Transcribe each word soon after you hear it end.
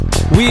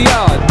We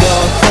are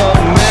North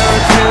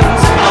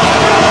Americans.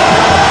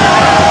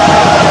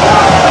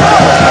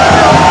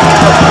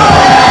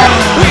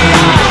 We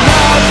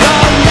are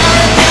North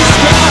American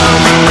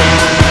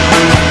strong.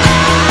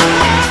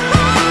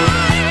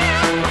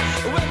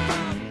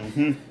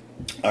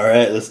 All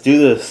right, let's do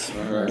this.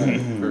 All right,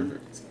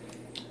 perfect.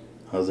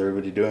 How's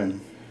everybody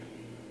doing?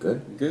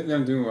 Good. Good,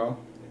 I'm doing well.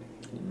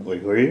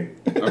 Wait, who are you?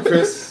 I'm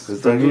Chris.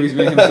 Who's from talking? Louis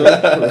Making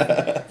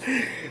Soul.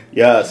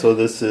 Yeah, so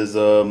this is,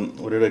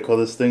 what did I call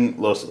this thing?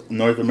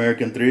 North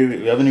American 3.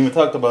 We haven't even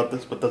talked about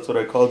this, but that's what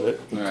I called it.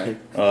 All right.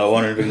 I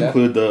wanted to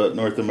include the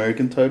North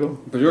American title.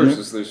 But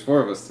yours, there's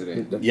 4 of us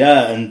today.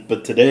 Yeah,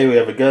 but today we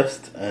have a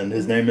guest, and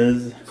his name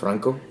is...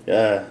 Franco.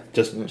 Yeah,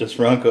 just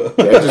Franco.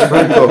 Yeah, just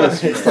Franco.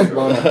 Just like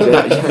Bono.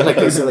 Yeah, like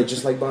I said, like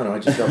just like Bono. I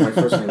just got my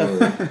first name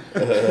over.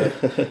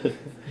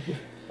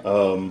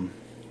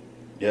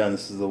 Yeah, and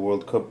this is the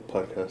World Cup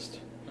podcast.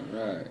 All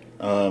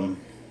right.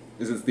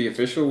 Is it the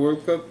official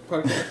World Cup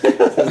podcast?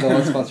 Is the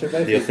one sponsored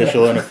by? The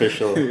official,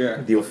 unofficial. Yeah.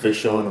 The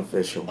official,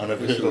 unofficial.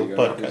 Unofficial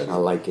Officially, podcast. I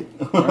like it.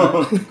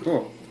 All right,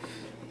 cool.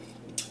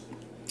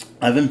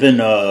 I haven't been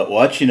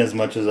watching as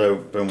much as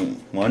I've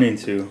been wanting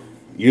to.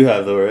 You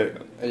have though, right?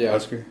 Yeah.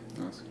 Oscar?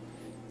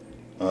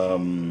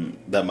 Awesome.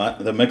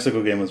 The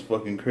Mexico game was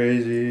fucking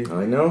crazy.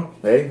 I know.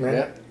 Hey, man.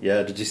 Yeah.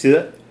 Yeah, did you see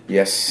that?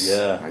 Yes.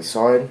 Yeah. I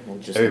saw it.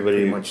 Just Everybody-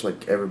 pretty much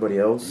like everybody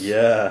else.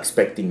 Yeah.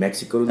 Expecting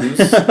Mexico to lose.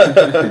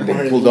 And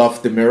they pulled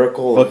off the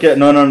miracle. Fuck yeah,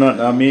 no,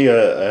 not me. I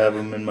have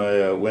them in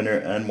my winner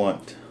and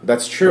want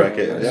That's true.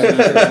 bracket.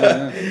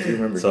 Yeah, I do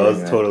remember So I was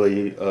doing that.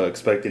 totally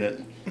expecting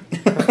it.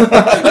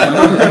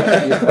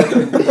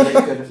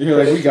 You're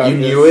like, we got You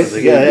this. knew I it? was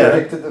like, yeah.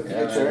 Right to the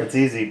future. It's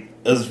easy.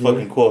 This is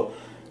fucking cool.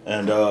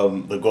 And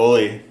the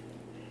goalie,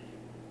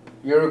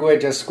 Uruguay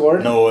just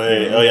scored. no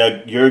way. Oh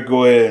yeah,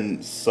 Uruguay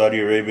and Saudi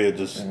Arabia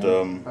just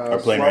are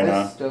playing right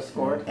now. Suarez just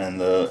scored. And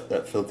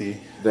that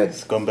filthy That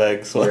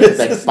scumbag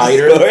that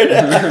biter.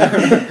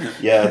 scored.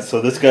 Yeah,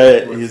 so this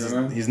guy,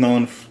 Barcelona? he's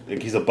known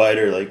like he's a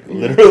biter, like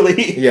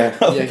literally Yeah.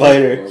 a Yeah,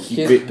 biter.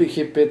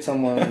 He bit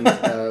someone.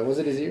 Was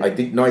it his ear? I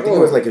think it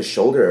was like his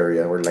shoulder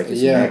area or like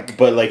his Yeah. neck.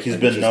 But like he's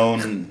been Just-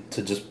 known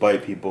to just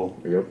bite people,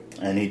 Yep.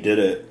 and he did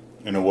it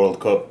in a World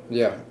Cup,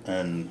 Yeah.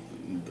 and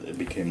it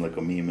became like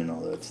a meme and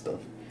all that stuff.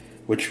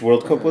 Which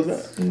World Cup was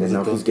that? And Was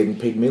then it now he's getting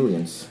paid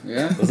millions.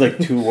 Yeah. It was like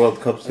 2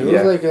 World Cups It ago.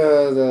 Yeah. was like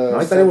the. No, I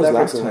thought South it was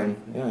last Africa time.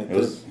 Yeah, It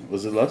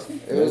was it last time?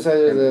 One. It was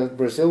either the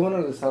Brazil one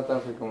or the South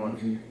Africa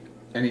one.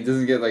 And he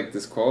doesn't get like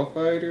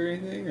disqualified or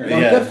anything? Or? No,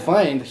 Yeah. he got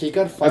fined. He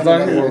got fined As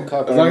long in as, the World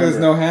Cup. as long as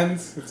there's no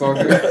hands, it's all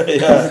good.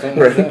 Yeah,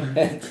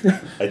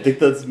 I think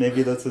that's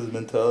his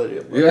mentality.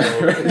 Yeah.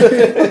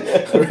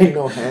 there ain't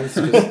no hands,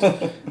 just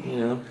you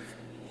know.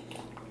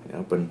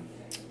 Yeah, but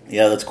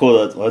Yeah, that's cool.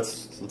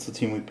 That's the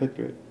team we picked,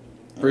 right?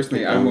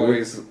 Personally, I'm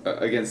always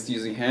against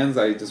using hands.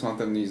 I just want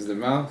them to use their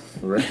mouth.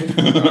 right.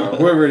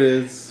 Whoever it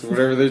is,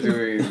 whatever they're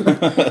doing, No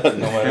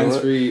matter hands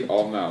what. free,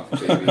 all mouth,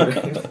 baby. I don't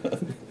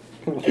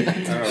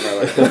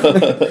know if I like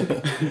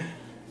that.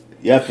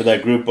 Yeah, for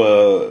that group,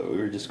 we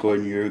were just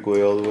going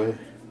Uruguay all the way.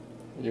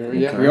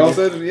 Yeah. We all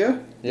said, yeah?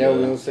 Yeah,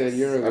 we all said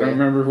Uruguay. I don't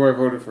remember who I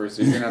voted for,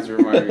 so you're going to have to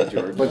remind me,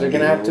 George. But they're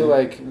gonna have to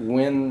like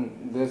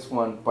win this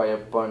one by a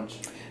bunch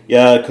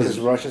Yeah, because because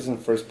Russia's in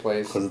first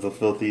place. of the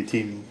filthy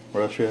team,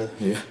 Russia.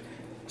 Yeah.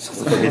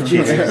 Fucking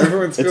cheaters.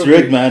 Everyone's It's filthy.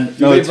 rigged, man.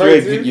 Do No, they it's fight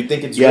rigged. too? You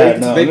think it's Yeah, rigged?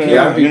 no, They I'm pee gonna,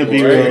 on I'm gonna people,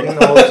 be right? real.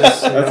 No,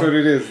 just, you That's know. what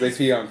it is. They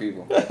pee on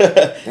people.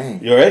 Dang.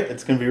 You're right.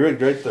 It's gonna be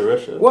rigged, right? To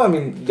Russia. Well, I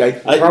mean, I-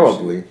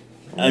 probably.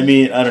 I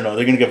mean, I don't know.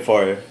 They're gonna get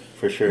far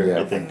for sure.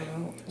 Yeah. I think.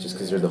 Just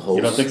because they're the host.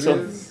 You don't think so?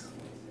 It is.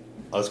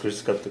 Oscar's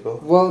skeptical.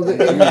 Well,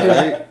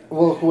 Right?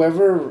 well,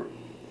 whoever,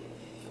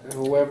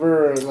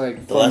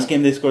 like The last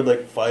game they scored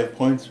like 5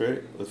 points,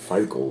 right? With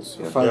 5 goals.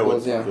 Yeah. 5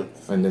 goals, yeah.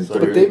 And then Saudi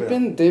But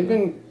Arabia. they've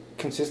been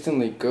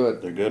consistently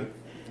good. They're good.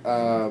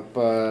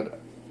 But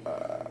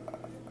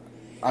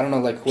I don't know,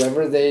 like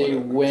whoever they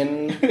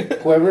win,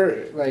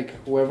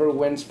 whoever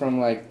wins from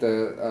like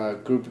the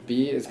Group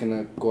B is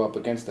gonna go up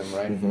against them,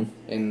 right? Mhm.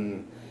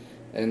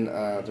 In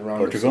the round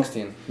Portugal? of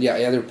 16. Yeah,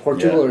 either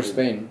Portugal Yeah. or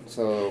Spain.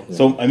 So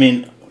So I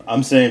mean,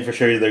 I'm saying for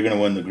sure they're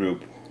gonna win the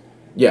group.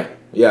 Yeah,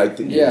 I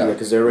think Yeah.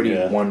 because they already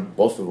Yeah. won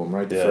both of them,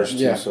 right? The Yeah. first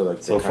two, Yeah. so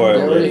like So they're far,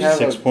 They already like have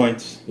 6 a-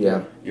 points.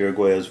 yeah.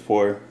 Uruguay has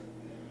 4.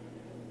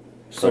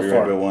 so Saudi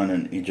Arabia far. 1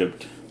 and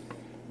Egypt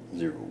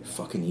 0.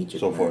 Fucking Egypt.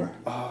 So man. far,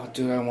 Oh,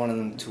 dude, I wanted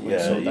them to win Yeah,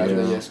 so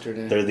badly yeah.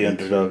 yesterday. they're the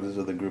underdogs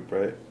of the group,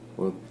 right?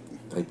 Well,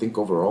 I think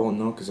overall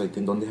no, because I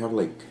think don't they have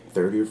like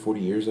 30 or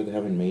 40 years that they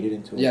haven't made it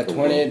into. Yeah, like, the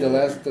 28.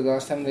 World The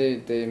last time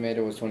they made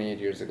it was 28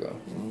 years ago.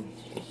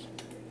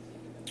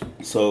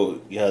 So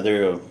yeah,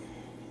 they're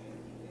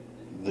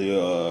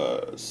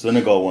the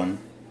Senegal one.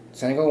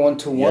 Senegal won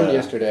 2-1 Yeah.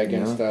 yesterday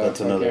against That's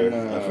another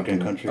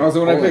African country. Oh, so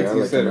when I Oh, picked, yeah, you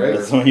like said, another- right?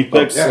 That's the one you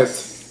picked.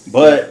 Yes.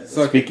 But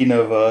Suck it. speaking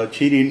of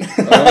cheating,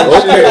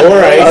 Okay, all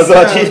right. I was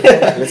watching.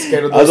 Let's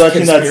get to I was those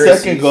watching that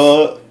conspiracies. second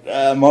goal.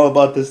 I'm all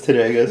about this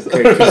today, I guess.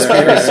 Okay,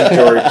 conspiracy,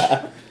 George.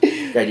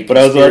 God, you But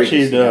I was conspiracy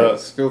watching guys.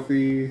 It's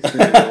filthy.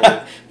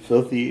 Senegal.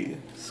 filthy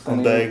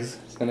scumbags.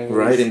 gonna be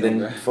Right, so and then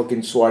bad.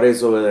 fucking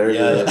Suarez over there,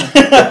 Yeah.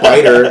 the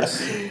biter.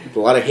 A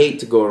lot of hate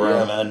to go Yeah,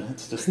 around. man,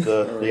 it's just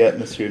the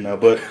atmosphere now.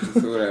 But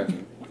So what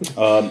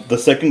happened? the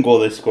second goal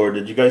they scored,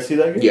 did you guys see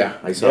that game? Yeah,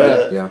 I saw Yeah.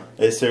 it. Yeah.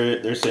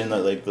 They're saying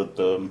that like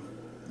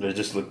they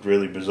just looked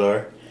really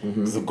bizarre.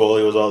 Mm-hmm. 'Cause the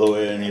goalie was all the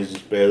way and he was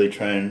just barely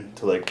trying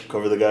to like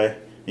cover the guy.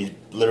 He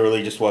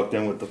literally just walked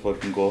in with the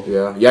fucking goal.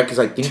 Yeah, because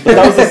I think But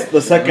that was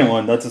the second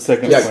one. That's the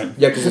second yeah, point.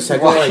 because the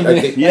second one, I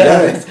think,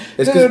 Yeah.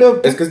 it's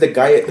because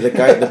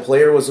the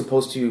player was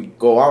supposed to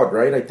go out,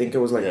 right? I think it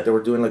was like they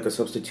were doing like a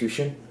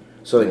substitution,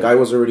 so the guy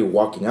was already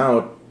walking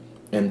out,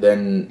 and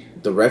then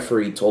the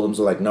referee told him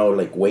to like no,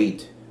 like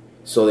wait.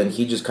 So then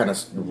he just kind of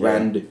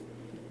ran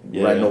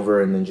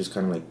over and then just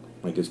kind of like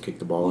I guess kicked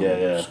the ball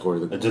and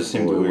scored the. It just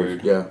goal. seemed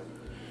weird. Yeah,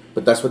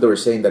 but that's what they were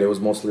saying, that it was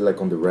mostly like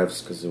on the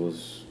refs because it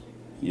was.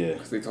 Yeah,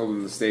 Because they told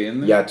him to stay in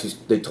there? Yeah,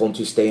 they told him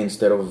to stay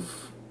instead of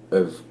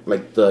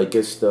like the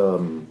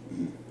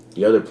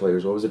the other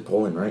players. What was it,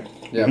 Poland, right?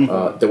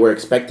 Yeah. They were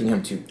expecting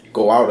him to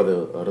go out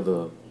of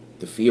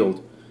the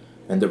field,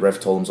 and the ref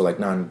told him to like,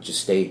 nah,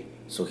 just stay.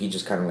 So he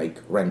just kind of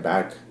like ran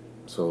back.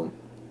 So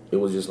it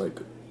was just like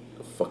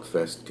a fuck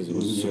fest because it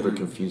was super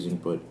confusing.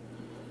 But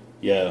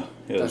yeah,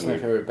 That's my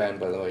weird. favorite band,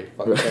 by the way.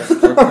 Fuck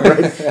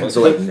right?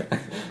 So like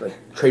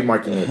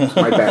trademarking it. It's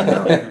my band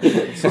now.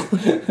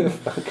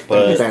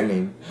 But Band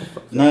name.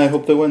 no, I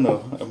hope they win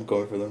though. I'm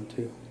going for them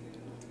too.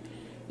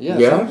 Yeah.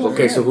 Yeah. sounds Okay.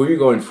 good. So who are you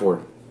going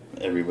for?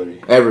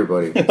 Everybody.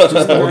 Everybody.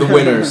 Just all the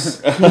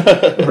winners. Right,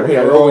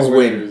 I We're always all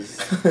win.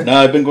 winners. No,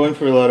 I've been going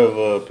for a lot of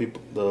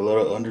a lot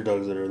of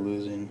underdogs that are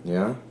losing.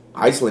 Yeah.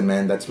 Iceland,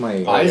 man. That's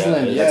my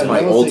Iceland, yeah, that's my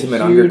that was a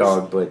ultimate huge-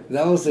 underdog. But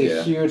That was a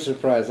Yeah. huge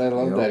surprise. I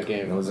love you know, that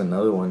game. That was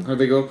another one. Who'd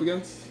they go up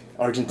against?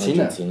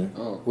 Argentina,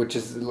 Oh. which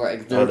is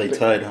like Oh, they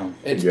tied, huh?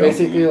 It's Yeah.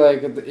 basically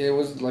like it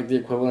was like the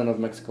equivalent of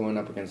Mexico going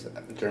up against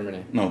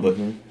Germany. No, but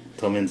Mhm.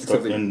 tell me in Except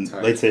stuff they in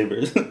tied.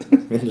 lightsabers.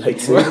 Like,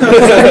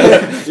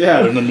 I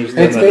Yeah. don't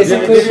understand It's that.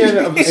 basically- Give me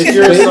an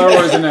obscure Star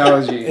Wars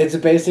analogy. It's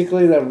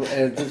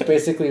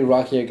basically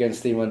Rocky against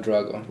Steven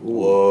Drago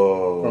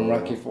Whoa. from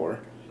Rocky 4.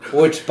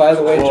 Which, by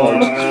the way,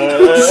 George.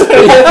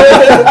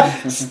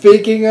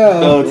 Speaking of,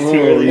 Oh, it's too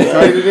early. He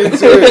tied it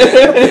into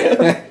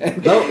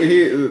it. No,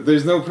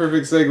 there's no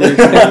perfect segue to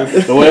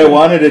this. The way I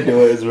wanted to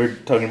do it is we're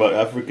talking about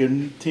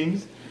African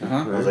teams.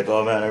 Uh-huh. I was like,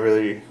 oh man, I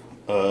really.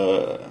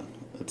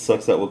 It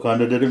sucks that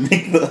Wakanda didn't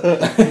make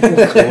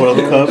the World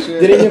Cup.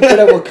 didn't you put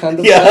a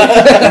Wakanda Yeah.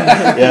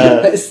 flag?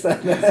 Yeah. I saw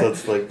that. So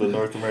it's like the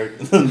North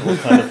American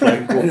Wakanda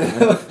flag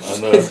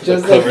on the, It's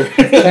just the like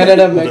cover.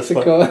 Canada, With the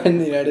Mexico,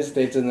 and the United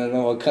States, and then the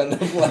Wakanda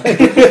flag.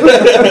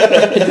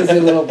 It's just a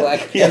little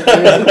black panther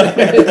in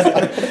there.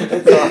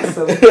 It's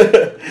awesome.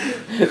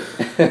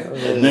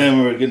 And then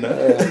we were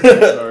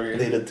gonna Sorry.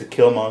 needed to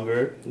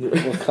Killmonger.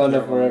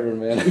 Wakanda forever,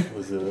 man.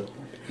 Was an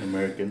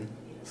American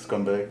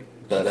scumbag,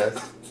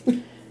 badass.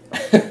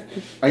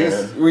 I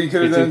guess we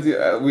could have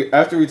done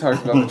after we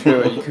talked about the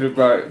trailer. You could have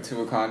brought it to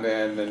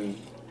Wakanda and then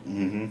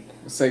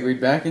Mm-hmm.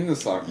 segued back into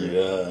soccer.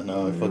 Yeah,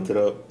 no, I fucked it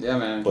up. Yeah,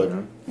 man. But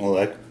well,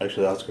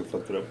 actually, Oscar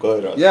fucked it up. Go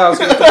ahead, Oscar. Yeah, I was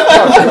gonna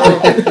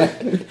fuck,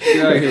 bro.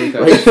 Get out of here with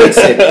that. right, fix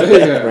it.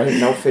 Yeah. Right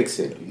now, fix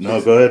it.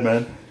 No, go ahead,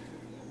 man.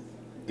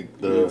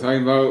 You're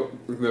talking about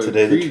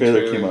Today the Creed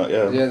trailer came out.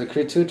 Yeah. Yeah, the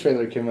Creed 2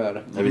 trailer came out.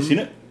 Have you seen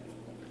it?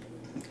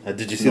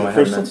 Did you see No, the I have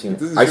first not one? seen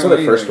This is it. I saw the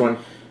amazing. first one,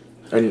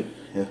 and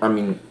Yeah. I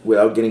mean,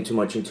 without getting too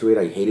much into it,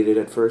 I hated it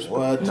at first. But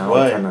What? now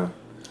Why? I kind of.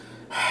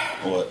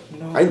 What?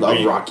 I love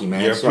You're- Rocky,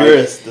 man. You're a so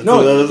purist. That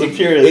was a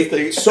purist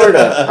thing. Sort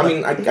of. I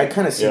mean, I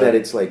kind of see Yeah. that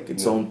it's like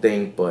its own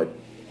thing, but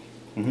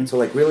Mhm. so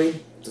like really,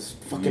 does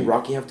fucking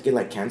Rocky have to get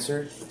like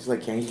cancer? It's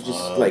like, can't you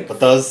just like? But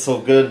that was so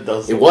good. That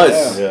was so It was.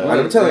 good. Yeah.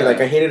 I'm telling you, Yeah. like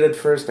I hated it at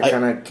first. I I-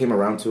 kind of came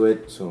around to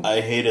it. So I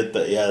hated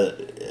that. Yeah.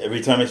 Every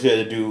time I see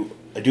it,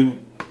 I do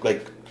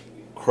like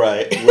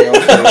cry. We all do.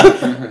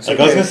 Like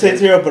I was gonna say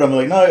tear up, but I'm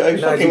like, no, I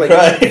No, fucking like,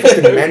 cry.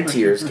 fucking man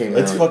tears came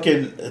It's out.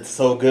 fucking. It's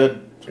so good.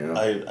 Yeah.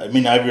 I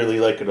mean, I really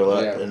like it a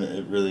lot, Yeah. and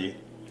it really.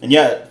 And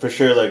yeah, for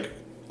sure. Like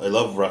I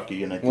love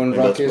Rocky, and I think When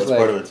maybe Rocky's that's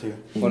part of like- it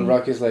too. When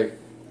Rocky's like,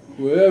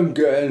 well, I'm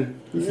good.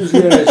 Who's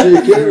gonna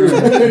take care of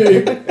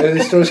me? And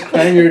he starts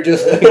crying, you're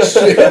just like,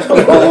 shit.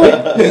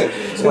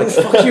 It's like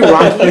fuck you,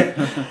 Rocky.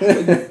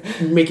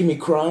 You're making me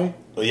cry.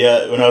 But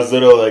yeah, when I was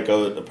little, like I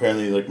would,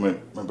 apparently, like my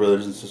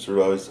brothers and sisters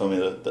would always tell me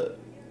that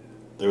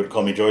they would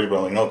call me George, but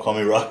I'm like, no, call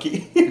me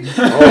Rocky. Because of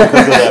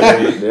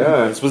that movie.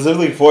 Yeah. And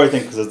specifically 4, I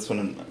think, because that's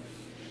when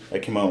I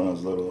came out when I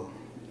was little.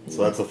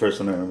 So that's the first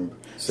one I remember.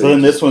 So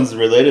then this one's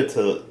related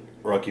to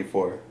Rocky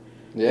 4.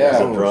 Yeah.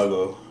 So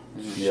Drago.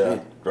 Yeah,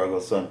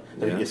 Drago's son.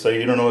 Yeah. So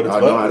you don't know what it's No,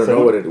 about? I don't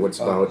know what's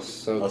Oh, about.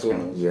 so Oscar cool.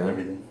 knows Yeah.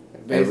 everything.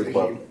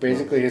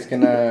 Basically, he's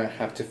gonna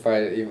have to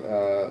fight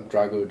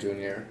Drago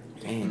Jr.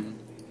 Dang.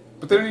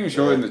 But they don't even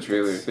show it in the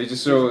trailer. They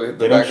just show the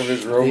They back don't of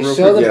his sh- robe. They real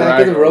show the quick.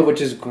 back of the Drago. robe,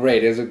 which is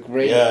great. It's a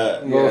great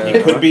Yeah, moment.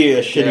 he could be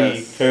a shitty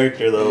Yes.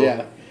 character though.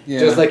 Yeah. Yeah.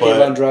 Just like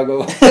But- Ivan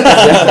Drago.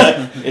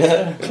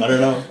 Yeah, I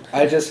don't know.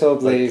 I just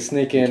hope they Like,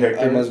 sneak in. I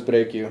characters? must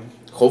break you.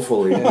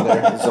 Hopefully. In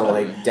there. So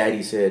like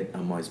Daddy said, I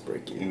must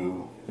break you.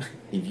 Ew.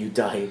 If you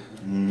die,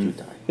 you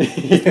die.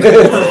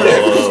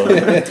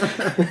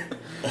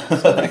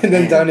 Oh. And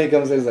then Donnie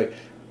comes in and is like,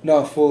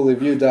 "No, fool,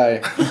 if you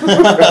die,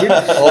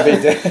 I'll be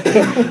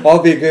dead.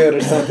 I'll be good,"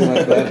 or something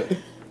like that.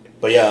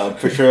 But yeah,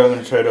 for sure I'm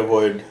gonna try to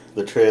avoid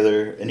the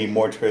trailer, any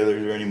more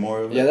trailers or any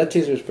more of it. Yeah, that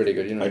teaser is pretty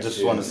good. You know, I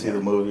just want to see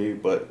the movie,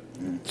 but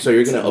So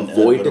you're gonna it's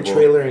avoid the inevitable.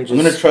 trailer and just.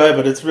 I'm gonna try,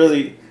 but it's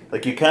really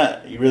like you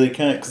really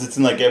can't, because it's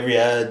in like every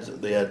ad.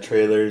 They had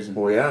trailers. And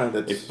Well, yeah,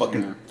 they that's.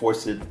 fucking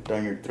force it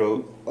down your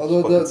throat.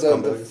 Although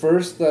Fucking the scumbags.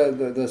 first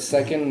the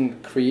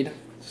second Creed,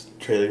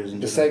 Trailers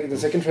and the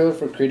second trailer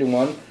for Creed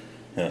 1,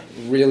 Yeah.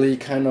 really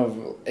kind of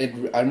it.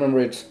 I remember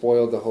it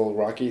spoiled the whole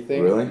Rocky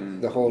thing. Really?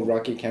 The whole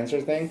Rocky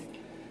cancer thing.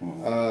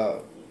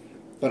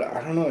 But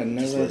I don't know. It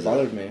Just never like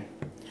bothered me.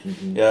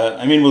 Mhm. Yeah,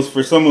 I mean,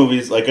 for some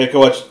movies, like I could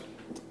watch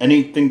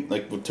anything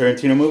like with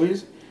Tarantino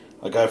movies.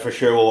 Like I for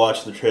sure will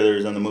watch the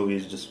trailers and the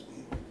movies just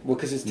Well,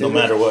 because it's no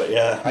matter what.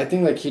 Yeah. I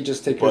think like he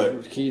just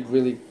he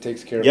really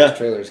takes care of Yeah. his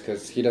trailers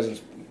because he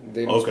doesn't.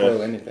 They don't Okay.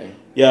 spoil anything.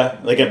 Yeah,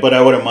 like, but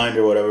I wouldn't mind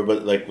or whatever.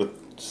 But like with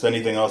just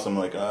anything else, I'm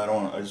like, I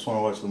don't. I just want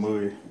to watch the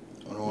movie.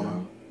 I don't want to.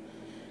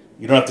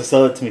 You don't have to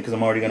sell it to me because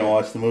I'm already gonna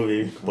watch the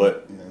movie.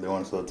 But you know, they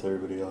want to sell it to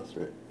everybody else,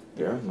 right?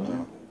 Yeah, You no.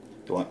 know,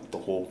 they want the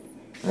whole.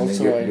 And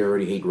Also, then you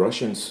already hate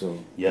Russians, so.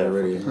 Yeah, you're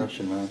already. fucking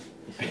Russian man.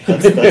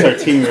 That's our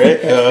team,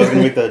 right? I was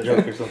gonna make that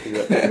joke or something.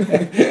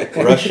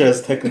 But Russia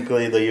is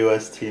technically the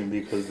U.S. team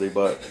because they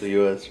bought the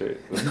U.S. right.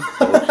 With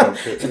all the Trump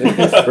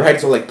shit. Right,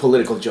 so like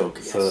political joke.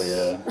 So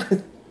yeah.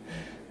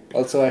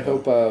 Also, I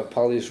hope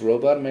Polly's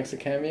robot makes a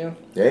cameo.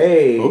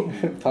 Hey! Who?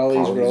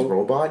 Polly's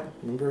robot?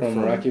 Remember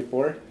from Rocky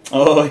 4.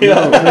 Oh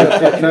yeah.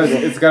 No,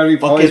 it's gotta be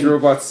Polly's Fucking-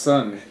 robot's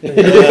son.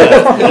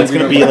 Yeah, it's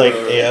gonna be like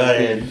AI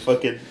and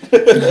fucking.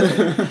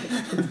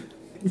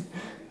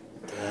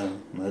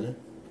 Damn, imagine.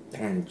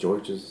 Damn,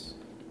 George is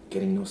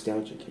getting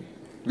nostalgic here.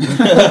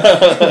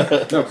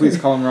 No, please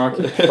call him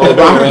Rocky. Oh,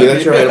 Rocky,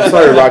 that's right. I'm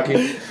sorry,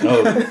 Rocky.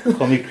 No,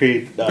 call me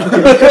Creed. Nah.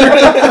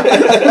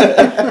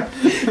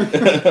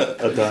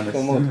 Adonis.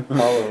 Como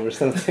Apollo or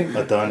something.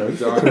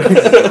 Adonis.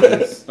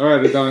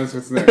 Alright, Adonis,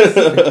 what's next?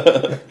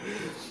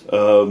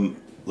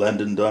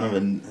 Landon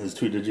Donovan, his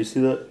tweet. Did you see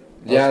that?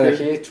 Yeah, Oscar? like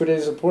he tweeted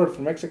his support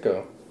for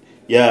Mexico.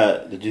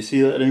 Yeah, did you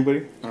see that?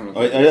 Anybody? I don't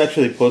know. I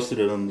actually posted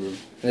it on the.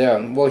 Yeah,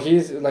 well, he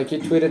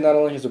tweeted not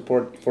only his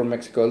support for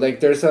Mexico. Like,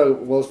 there's a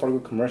Wells Fargo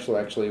commercial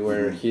actually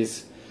where he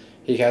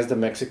has the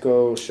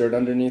Mexico shirt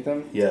underneath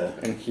him, Yeah.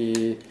 and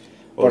he,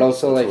 Oh, but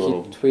also that's like a he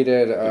little-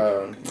 tweeted.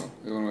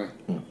 It went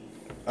away.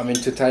 I mean,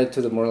 to tie it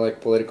to the more like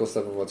political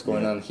stuff of what's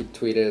going Yeah. on, he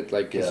tweeted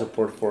like his Yeah.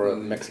 support for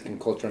Mexican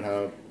culture and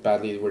how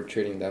badly we're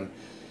treating them,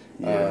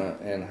 Yeah.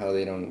 and how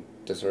they don't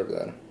deserve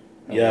that. How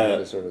they Yeah. don't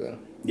deserve that.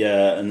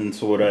 Yeah, and then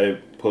so what I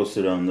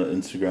posted on the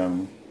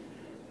Instagram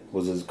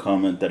was his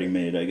comment that he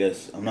made. I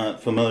guess I'm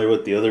not familiar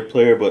with the other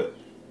player, but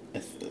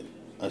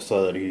I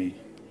saw that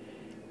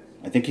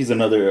I think he's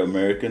another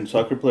American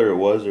soccer player,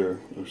 or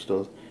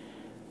still.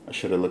 I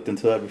should have looked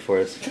into that before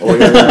I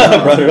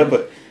brought it up,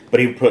 but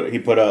he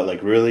put out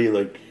like really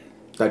like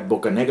That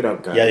Boca Negra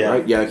guy, Yeah, yeah.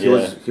 right? Yeah,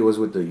 Yeah. he was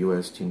with the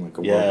U.S. team like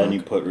a while yeah, and he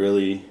back. put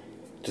really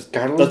just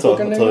Carlos that's all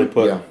Bocanegra? he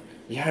put. Yeah,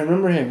 Yeah, I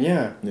remember him.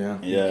 Yeah. yeah.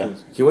 Yeah.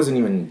 He wasn't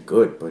even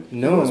good, but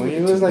No, with he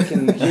the was team. like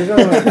in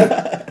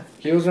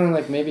he was around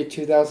like maybe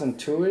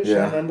 2002ish. Yeah.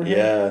 I remember him.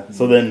 Yeah.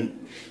 So then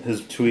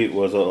his tweet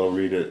was, I'll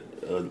read it.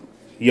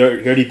 He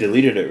already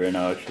deleted it right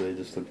now. Actually, I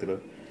just looked it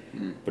up.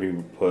 But he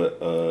put,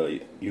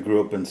 "You grew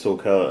up in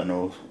SoCal. I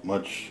know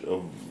much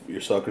of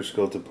your soccer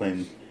skill to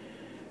playing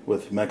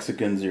with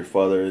Mexicans. Your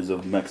father is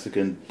of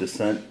Mexican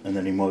descent." And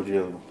then emoji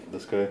of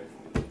this guy,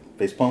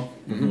 facepalm.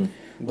 Mhm.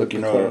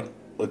 Looking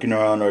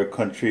around our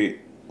country,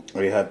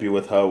 are you happy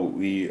with how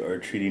we are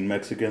treating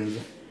Mexicans?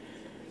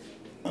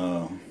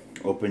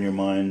 Open your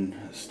mind,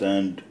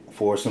 stand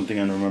for something,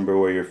 and remember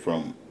where you're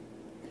from.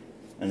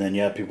 And then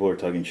people were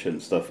talking shit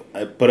and stuff.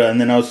 And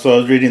then I was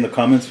reading the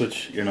comments,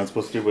 which you're not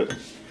supposed to do, but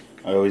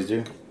I always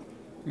do.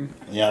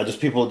 Yeah,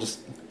 people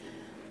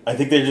I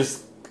think they're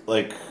just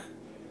like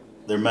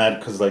they're mad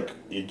because like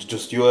it's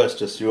just U.S.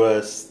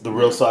 The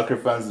real soccer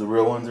fans, the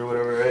real ones or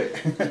whatever,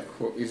 right?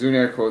 He's doing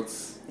air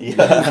quotes.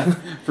 Yeah.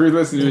 For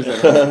listeners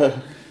that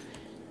don't.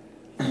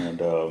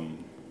 And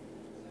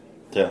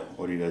yeah,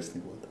 what do you guys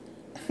think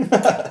about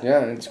that? Yeah,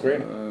 it's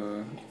great.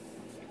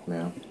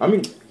 Yeah, I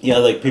mean, Yeah,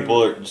 like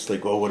people are just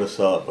like, "Oh, what a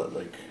thought," but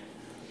like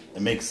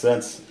it makes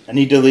sense. And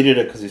he deleted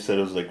it because he said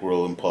it was like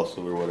real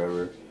impulsive or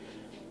whatever.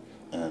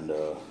 And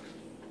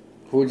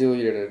Who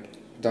deleted it?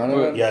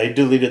 Donovan? yeah, he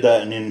deleted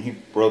that, and then he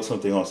wrote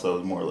something else that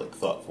was more like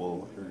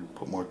thoughtful or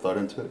put more thought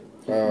into it.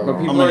 But I'm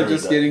people gonna are read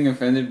just that. getting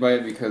offended by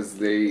it because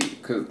they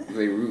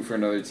root for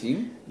another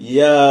team.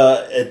 Yeah,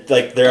 it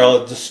like they're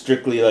all just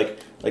strictly like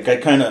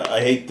I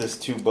hate this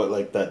too, but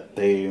like that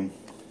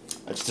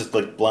it's just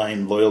like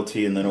blind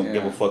loyalty, and they don't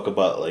give a fuck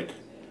about like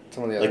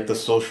Some of the like other the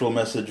social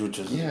message, which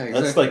is Yeah,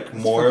 that's exactly. like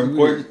It's more fucking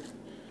important. weird.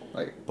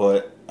 Like,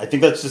 But I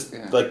think that's just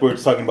like we were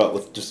talking about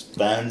with just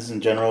fans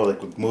in general,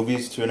 like with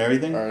movies too and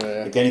everything.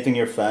 Like anything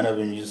you're a fan of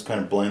and you just kind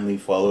of blindly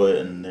follow it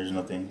and there's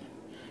nothing.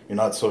 You're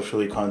not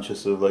socially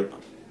conscious of like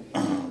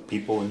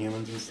people and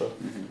humans and stuff.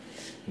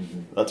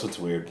 That's what's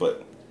weird,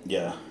 but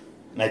yeah.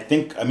 And I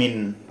think, I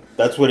mean,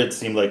 that's what it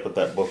seemed like with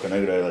that Boca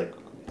Negra, like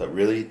that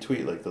really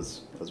tweet. Like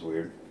that's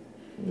weird.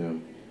 Yeah.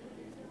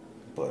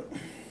 But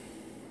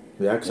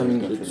yeah,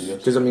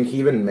 because I mean, he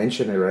even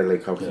mentioned it, right?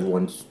 Like how he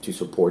wants to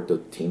support the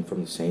team from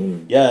the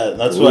same. Yeah,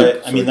 that's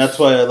why. I mean, that's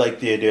why I like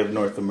the idea of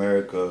North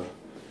America,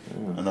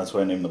 and that's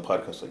why I named the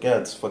podcast. Like, yeah,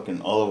 it's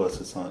fucking all of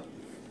us. It's not.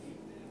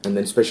 And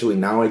then especially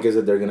now, I guess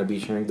that they're gonna be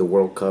sharing the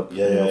World Cup.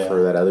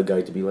 For that other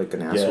guy to be like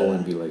an asshole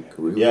and be like,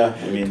 really? Yeah,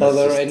 I mean,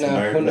 although right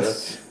now,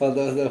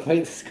 although the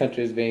way this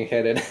country is being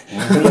headed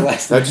in the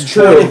last that's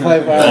true.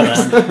 45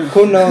 hours,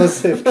 who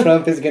knows if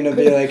Trump is gonna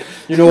be like,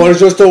 you know what,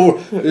 it's just a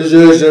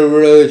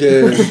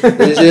religion.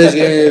 It's just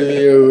gonna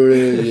be a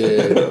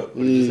religion.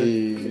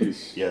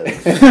 Yeah,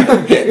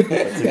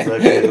 that's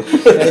exactly it.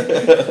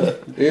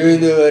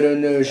 Even though I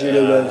don't know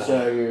shit about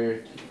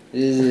soccer,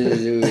 this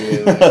is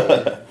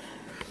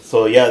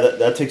So yeah,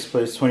 that takes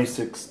place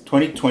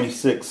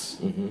 2026.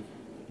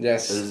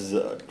 Yes. Is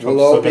Trump's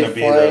we'll all still gonna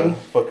be flying. the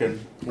fucking?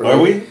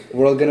 Are we?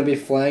 We're all gonna be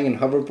flying in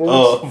hoverboards.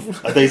 Oh,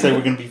 I thought you said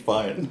we're gonna be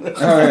flying.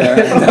 Oh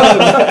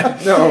yeah.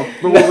 No,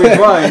 but we'll be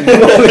flying.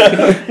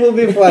 We'll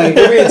be flying.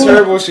 We'll be in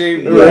terrible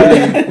shape.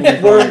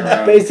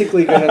 We're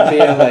basically gonna be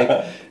in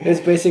like. It's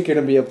basically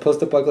gonna be a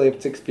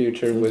post-apocalyptic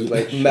future with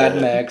like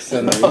Mad Max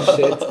and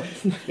shit.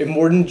 If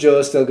Morton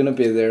Joe's still gonna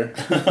be there,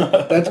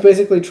 that's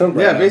basically Trump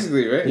right now.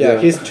 Basically, right?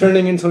 Yeah, he's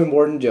turning into a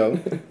Morton Joe.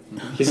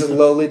 He's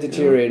slowly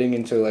deteriorating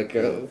into like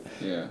a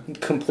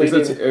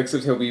completely.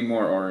 Except he'll be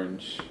more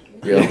orange.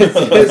 Yeah,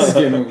 his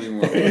skin will be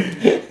more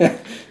orange.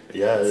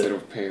 Yeah, instead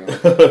of pale.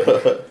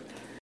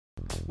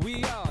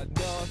 We are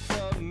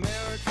North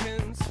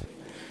Americans.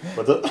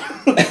 What's up?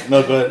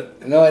 No, go ahead.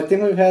 No, I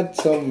think we've had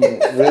some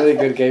really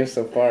good games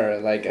so far.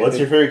 Like, what's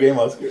your favorite game,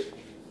 Oscar?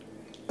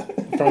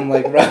 From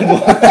like round one.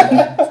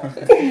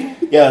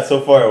 Yeah,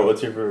 so far,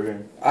 what's your favorite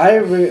game? I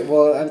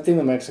think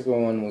the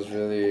Mexico one was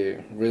really,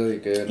 really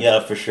good. Yeah,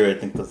 for sure. I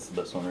think that's the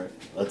best one, right?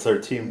 That's our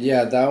team.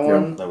 Yeah, that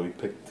one. That we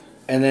picked.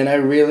 And then I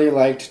really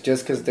liked,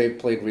 just because they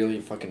played really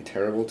fucking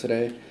terrible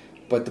today,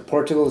 but the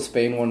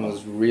Portugal-Spain one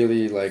was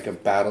really like a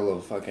battle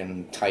of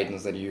fucking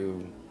titans that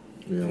you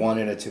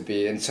wanted it to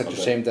be. And such a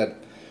shame that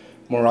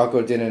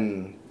Morocco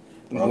didn't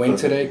win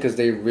today, because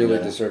they really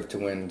deserved to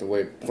win the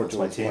way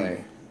Portugal was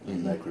playing.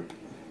 In that group.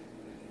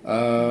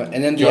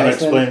 And then do you want to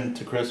explain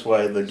to Chris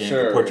why the game,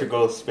 the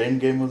Portugal-Spain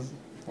game was?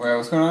 Wait,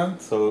 what's going on?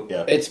 So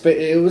yeah,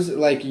 it was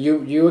like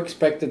you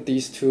expected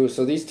these two.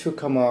 So these two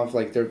come off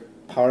like they're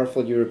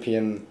powerful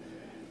European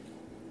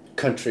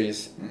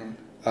countries,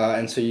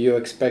 and so you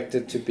expect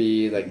it to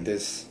be like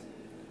this,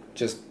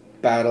 just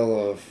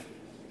battle of,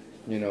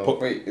 you know.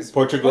 Wait, is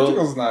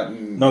Portugal's not?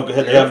 In no, go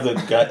ahead. They have the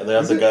guy. They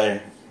have the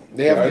guy.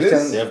 They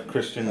have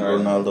Cristiano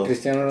Ronaldo.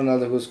 Cristiano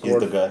Ronaldo, who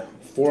scored He's the guy.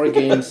 4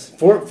 games,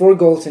 four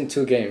goals in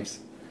 2 games.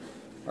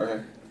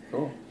 Okay,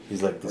 cool.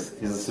 He's like this.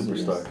 He's a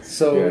superstar.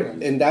 So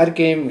in that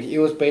game, it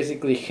was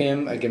basically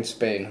him against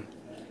Spain.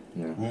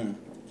 Yeah.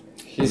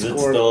 He is scored. It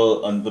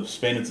still on the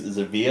Spain? Is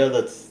it Villa?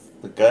 That's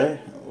the guy.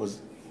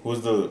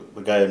 Who's the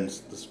guy in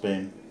the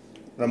Spain?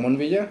 Ramon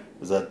Villa.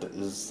 Is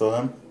it still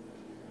him?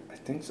 I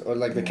think so. Or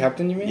like the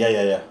captain, you mean?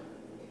 Yeah.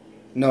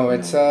 No,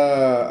 it's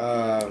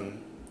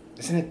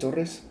isn't it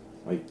Torres?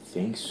 I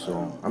think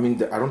so. I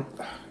mean, I don't.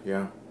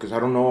 Yeah, because I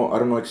don't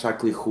know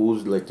exactly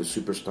who's like the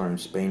superstar in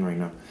Spain right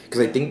now. Because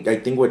I think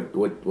what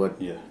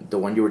the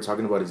one you were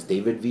talking about is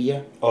David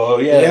Villa. Oh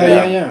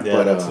yeah.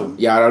 But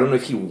I don't know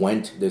if he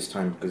went this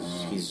time because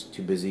he's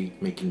too busy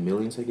making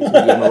millions, I guess, in the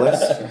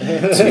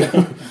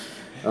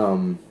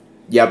MLS.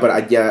 Yeah, but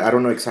I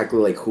don't know exactly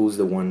like who's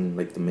the one,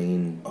 like the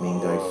main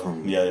guy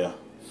from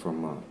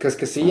because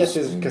Casillas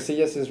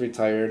is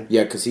retired.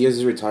 Yeah, Casillas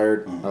is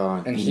retired.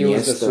 And he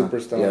was the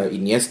superstar. Yeah,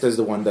 Iniesta is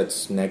the one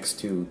that's next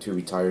to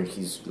retire.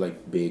 He's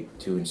like big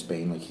too in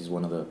Spain. Like he's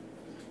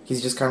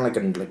just kind of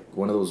like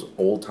one of those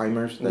old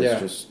timers that's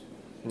just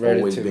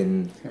always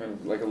been kind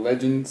of like a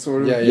legend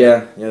sort of.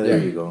 Yeah. There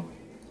you go.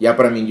 Yeah,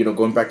 but I mean,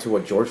 going back to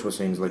what George was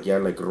saying, is like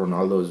like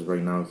Ronaldo is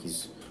right now.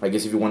 I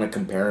guess if you want to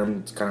compare him,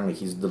 it's kind of like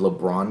he's the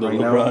LeBron now.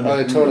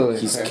 Oh, totally.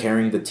 He's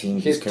carrying the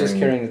team. He's just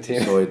carrying the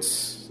team. So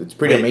it's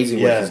pretty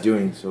amazing what he's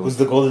doing. So who's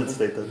the Golden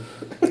State then?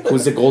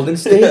 Who's the Golden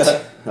State?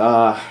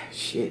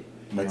 Shit.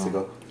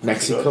 Mexico.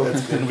 It's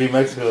gonna be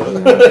Mexico.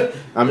 Yeah.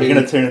 I mean, they're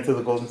gonna turn into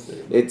the Golden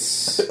State.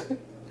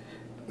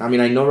 I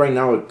mean, I know right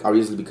now,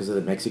 obviously because of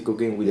the Mexico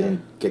game, we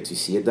didn't get to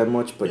see it that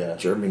much. But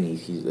Germany,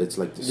 it's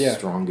like the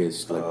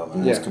strongest,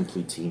 most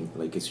complete team.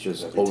 Like it's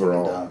just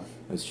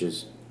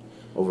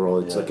overall,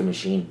 it's like a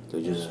machine.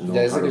 They just know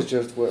it's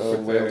just a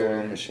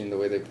well-oiled machine the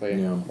way they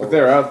play. Yeah. But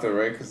they're out though,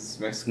 right? Because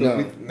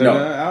Mexico, they're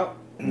not out.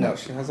 No.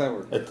 How's that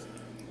work?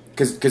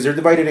 because they're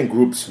divided in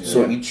groups. Yeah.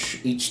 So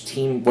each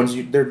team,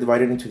 they're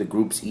divided into the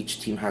groups, each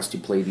team has to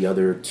play the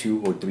other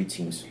 2 or 3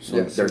 teams. So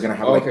Yes. they're gonna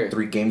have like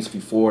 3 games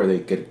before they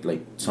get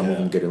like some of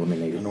them get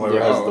eliminated. And whoever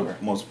has the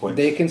most points.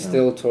 They can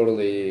still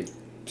totally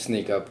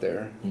sneak up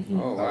there. Mm-hmm.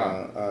 Oh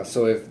wow.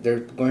 So if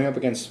they're going up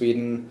against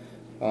Sweden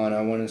on,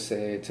 I want to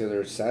say till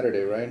their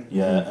Saturday, right?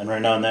 Yeah, and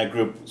right now in that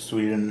group,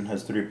 Sweden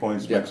has 3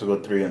 points, Yeah. Mexico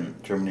 3, and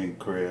Germany and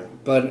Korea.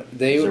 But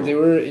they 0. they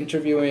were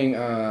interviewing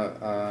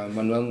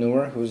Manuel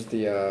Neuer, who's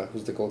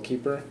the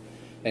goalkeeper,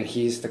 and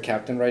he's the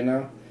captain right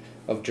now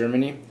of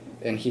Germany.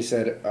 And he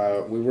said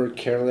we were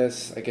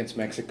careless against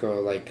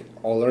Mexico. Like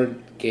all our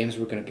games,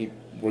 we're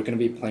gonna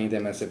be playing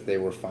them as if they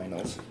were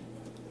finals.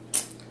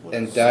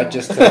 And that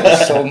just told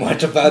us so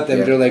much about them.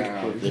 Yeah. They're like,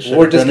 They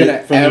we're just done gonna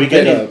it from the amp it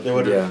beginning. up. They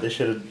would have.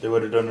 Yeah. They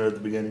would have done it at the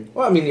beginning.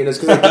 Well, I mean, it's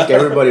because I think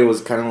everybody was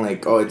kind of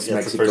like, oh, it's Yeah,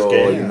 it's the Mexico, first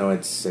game. you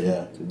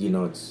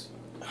know, it's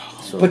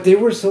So. But they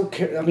were so.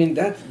 I mean,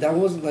 that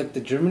wasn't like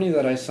the Germany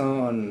that I saw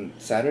on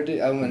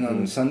Saturday. I mean,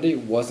 on Sunday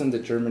wasn't the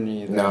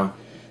Germany. That, No.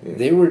 Yeah.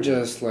 They were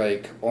just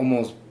like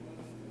almost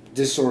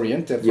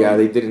disoriented. Yeah,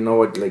 they didn't know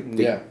what like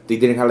they, Yeah. they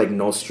didn't have like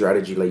no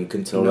strategy. Like you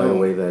can tell right No.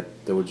 away that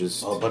they were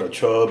just. Oh, but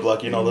Ochoa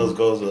blocking all those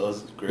goals, that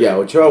was great. Yeah,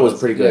 Ochoa was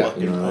pretty good.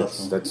 fucking You know,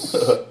 awesome. that's.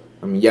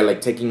 I mean, yeah,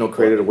 like taking no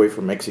credit away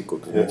from Mexico.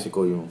 'Cause Yeah.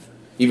 Mexico, you know,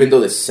 even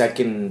though the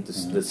second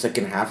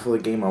half of the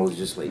game, I was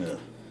just like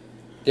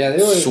Yeah,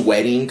 they were.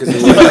 sweating because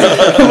it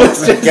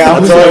was like, I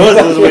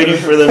was waiting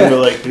for them to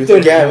like do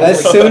Dude, something.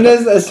 as soon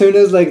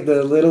as like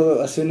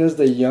as soon as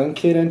the young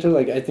kid entered,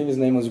 like I think his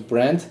name was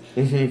Brent,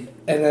 Mhm.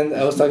 and then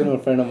I was talking to a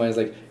friend of mine. He's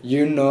like,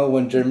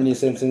 when Germany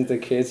sends in the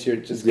kids, you're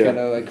just Yeah. kind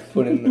of like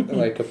putting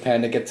like a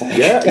panic attack.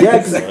 Yeah,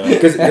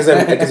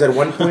 because at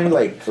one point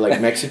like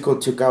Mexico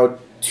took out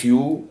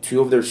two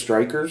of their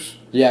strikers,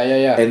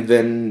 yeah. and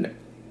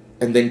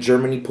then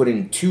Germany put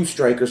in 2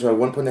 strikers. So at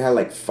one point they had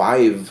like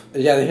 5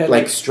 Yeah, they had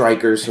like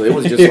strikers. So it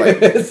was just like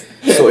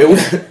so it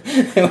was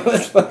it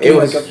was fucking it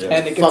was like a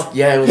panic attack.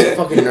 it was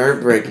fucking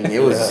nerve breaking.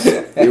 It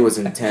was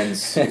intense.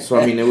 So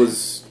I mean it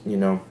was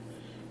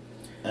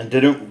And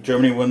didn't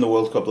Germany win the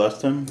World Cup last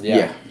time?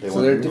 Yeah. So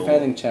won they're the-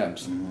 defending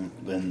champs.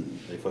 Then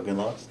they fucking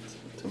lost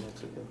to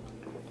Mexico.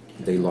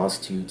 they lost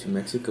to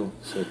Mexico.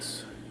 So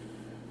it's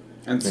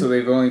And so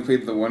they've only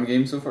played the one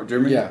game so far.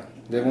 Germany. Yeah,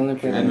 they've only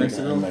played And one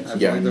Mexico. And Mexico.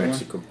 That's yeah only in the one?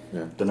 Mexico.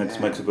 Yeah, The next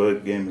Yeah. Mexico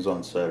game is on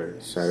Saturday.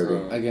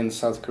 Saturday. So- against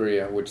South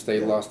Korea, which they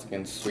Yeah. lost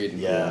against Sweden.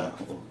 Yeah.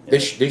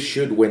 They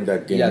should win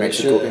that game. Yeah, they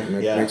Mexico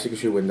should. Yeah. Mexico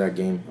should win that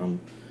game. I'm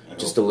I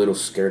just hope. a little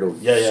scared of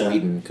Yeah.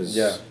 Sweden because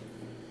Yeah.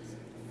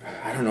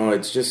 I don't know.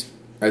 It's just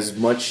as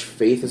much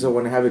faith as I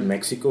want to have in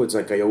Mexico. It's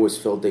like I always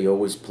felt they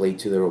always play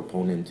to their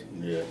opponent.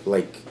 Yeah.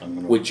 Like I'm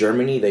gonna- with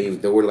Germany, they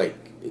were like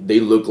they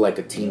look like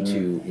a team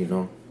to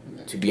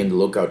be in the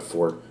lookout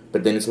for.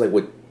 But then it's like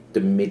with the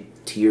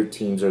mid-tier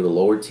teams or the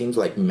lower teams,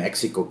 like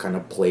Mexico kind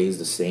of plays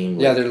the same.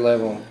 Yeah, like, they're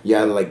level.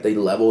 yeah, like they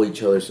level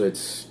each other. So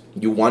it's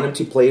you want them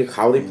to play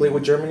how they play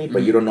with Germany,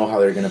 but you don't know how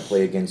they're gonna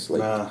play against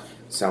like Nah,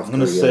 South I'm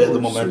gonna Korea. say or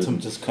the momentum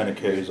Sweden. just kind of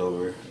carries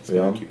over. It's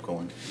Yeah. gonna keep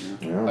going.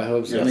 I Yeah.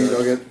 hope so. You think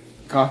they'll get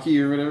cocky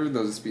or whatever?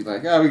 They'll just be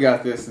like, we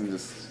got this, and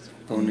just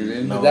phone it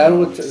in. No. That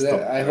would. it's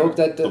I hope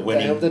that. the I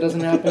winning. hope that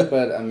doesn't happen.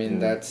 But I mean,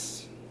 that's.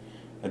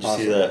 I just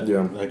see that.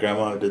 Yeah. That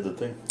grandma did the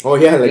thing. Oh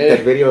yeah, like Yeah.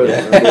 that video.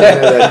 Yeah.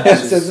 that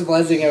It's just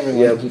blessing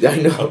everyone. yeah, I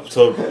know. Oh,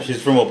 so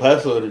she's from El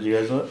Paso. Did you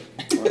guys know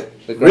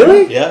that? The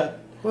Really? Yeah.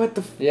 What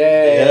the?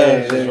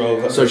 Yeah. she's there from you El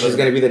go. Paso. So she's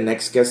gonna be the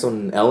next guest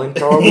on Ellen,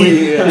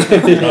 probably.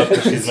 No,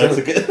 'cause she's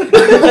Mexican.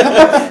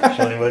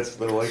 She only invites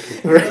little white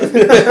kids.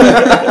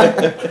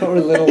 Or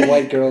little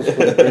white girls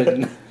from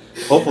Britain.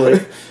 Hopefully.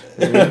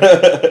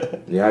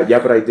 Yeah,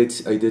 but I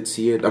did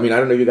see it. I mean, I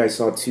don't know if you guys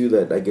saw too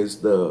that I guess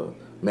the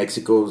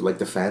Mexico's like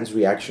the fans'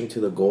 reaction to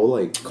the goal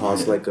like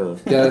caused like a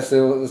Yeah,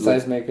 so the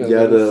seismic,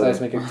 Yeah, the-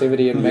 seismic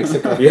activity in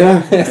Mexico.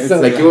 yeah, so,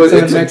 like it was so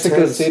in it's Mexico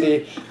intense.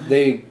 City,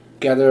 they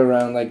gather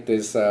around like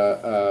this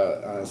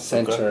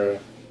center.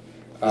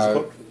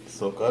 Zocalo?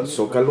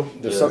 Zocalo.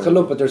 The Yeah.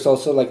 Zocalo, but there's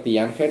also like the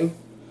Angel,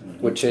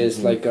 which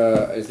is like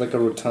a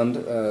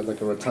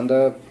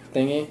rotunda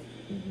thingy,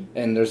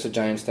 and there's a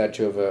giant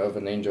statue of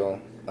an angel,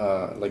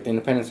 like the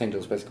Independence Angel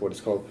is basically what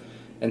it's called,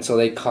 and so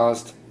they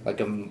caused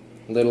like a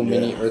little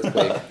mini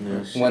earthquake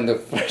when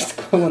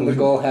the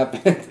goal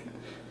happened.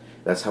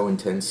 That's how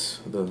intense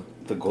The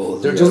goal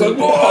is They're just like,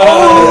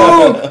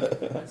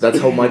 That's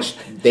how much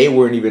they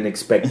weren't even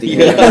expecting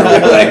Yeah.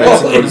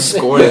 Mexico to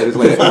score that. It's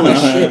like holy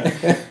shit.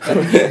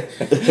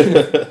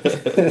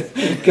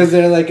 because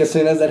they're like, as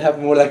soon as that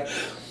happened, we're like,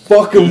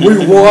 fucking, we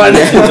won.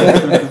 Yeah,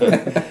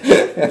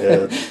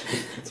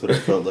 that's what it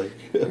felt like.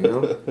 You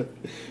know?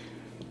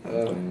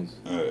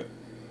 Alright.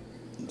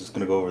 I'm just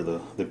gonna go over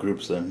the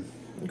groups then.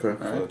 Okay.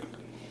 Alright.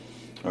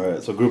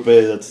 Alright, so Group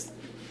A, that's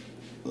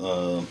we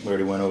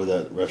already went over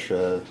that.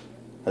 Russia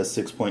has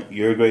 6 points.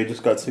 Uruguay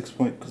just got 6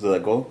 points because of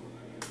that goal.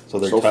 So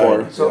they're So tied.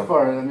 far. So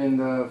far, I mean,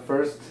 the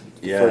first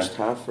Yeah. First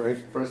half, right?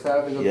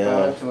 half is a Yeah.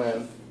 bad to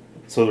win.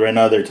 So right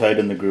now they're tied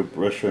in the group,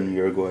 Russia and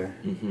Uruguay.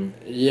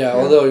 Yeah,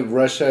 although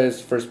Russia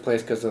is first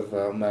place because of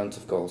amounts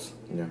of goals.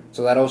 Yeah.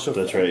 So that also...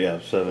 That's right,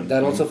 yeah, 7.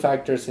 That also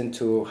factors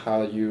into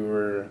how you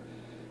were...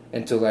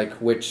 Into, like,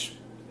 which...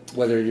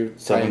 Whether you're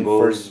 7 tying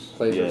goals. first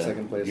place or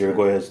second place.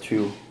 Uruguay has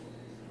 2.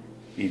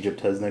 Egypt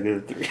has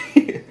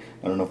 -3.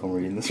 I don't know if I'm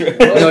reading this right.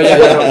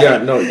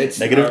 No, no. It's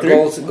 -3?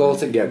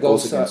 Goals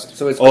against.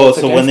 So it's Oh, goals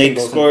so when against they and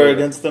goals in score favor.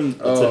 against them,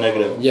 it's a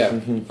negative. Yeah.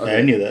 Yeah,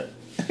 I knew that.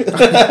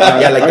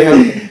 Yeah, like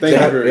they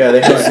have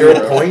Thank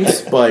 0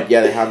 points, but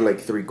they have like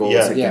 3 goals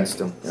Yeah. against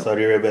them. Yeah.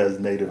 Saudi Arabia has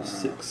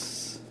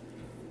 -6.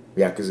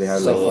 Yeah, because they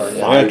have So like far,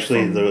 They're 5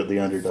 actually from the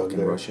underdog fucking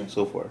there Russia.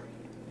 so far.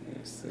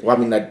 Well, I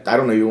mean, I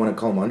don't know if you want to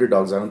call them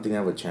underdogs. I don't think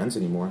they have a chance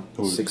anymore.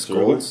 Who, 6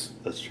 Uruguay? goals.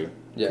 That's true.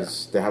 Yeah. 'Cause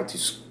they have to.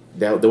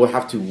 They will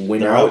have to win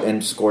They're out out. and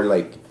score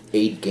like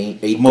 8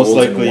 Most goals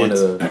likely in one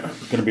it's of the.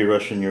 going to be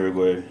Russia and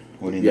Uruguay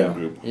winning Yeah. that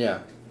group. Yeah.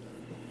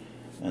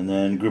 And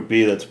then Group B,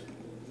 that's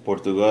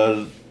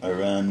Portugal,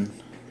 Iran,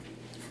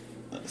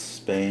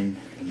 Spain,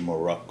 and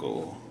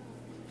Morocco.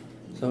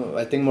 So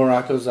I think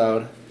Morocco's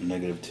out.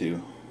 -2.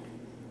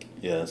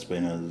 Yeah,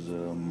 Spain has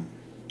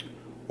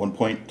 1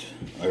 point.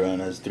 Iran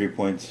has 3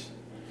 points.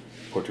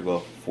 Portugal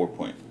 4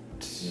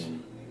 points.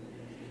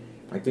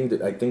 I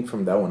think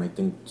from that one, I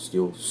think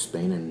still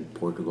Spain and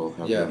Portugal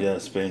have Yeah. Yeah,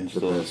 Spain the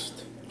still best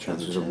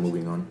chances of chance.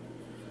 moving on.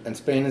 And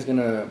Spain is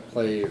going to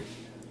play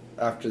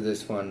after this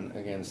one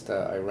against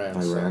Iran.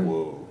 Iran.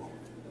 Whoa,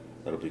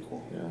 that'll be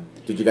cool. Yeah.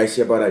 Did you guys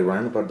see about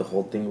Iran, about the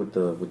whole thing with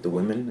the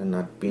women and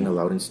not being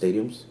allowed in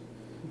stadiums?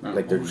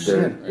 Like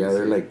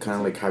they're like kind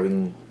of like having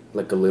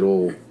like a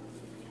little,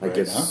 I Right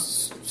guess,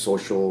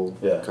 social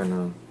kind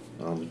of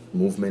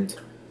movement.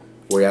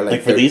 Where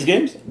Like for these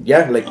games?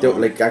 Yeah,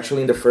 like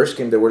actually in the first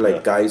game there were like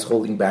guys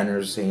holding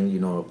banners saying,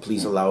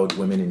 please allow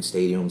women in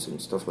stadiums and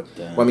stuff like.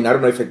 Damn. Well, I mean, I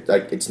don't know if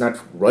it's not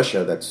Russia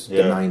that's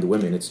denying the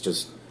women. It's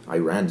just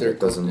Iran that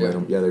doesn't let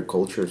them. Yeah, their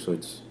culture. So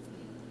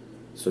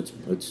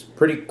it's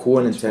pretty cool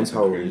and intense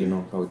how crazy.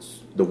 how it's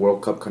the World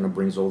Cup kind of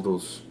brings all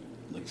those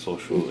Like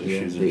social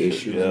issues the and shit.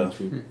 issues. Yeah.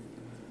 into-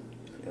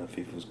 Yeah,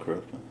 FIFA's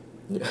corrupt. Man.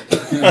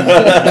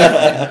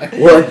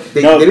 Well,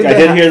 I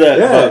did hear that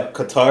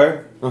Qatar,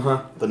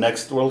 the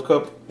next World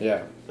Cup,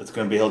 Yeah. it's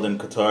going to be held in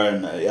Qatar,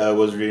 and I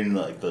was reading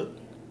like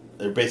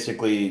they're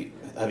basically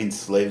having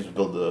slaves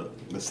build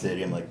the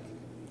stadium. Like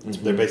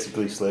they're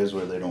basically slaves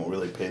where they don't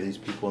really pay these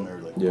people, and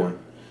they're like poor,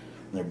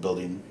 and they're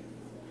building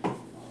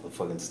the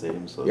fucking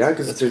stadium. So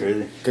because it's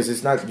crazy. Because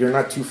you're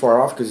not too far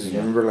off. Because you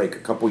remember like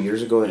a couple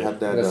years ago they had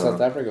that That's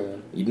South Africa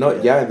one.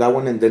 that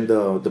one, and then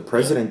the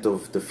president of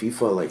the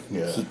FIFA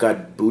he got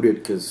booted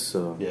because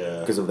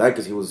of that,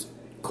 because he was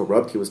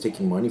corrupt. He was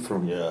taking money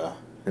from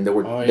and they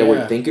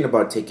were thinking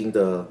about taking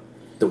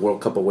the World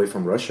Cup away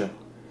from Russia.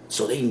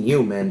 So they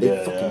knew, man. They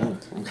fucking knew.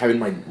 I'm having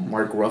my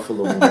Mark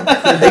Ruffalo moment.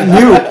 They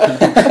knew.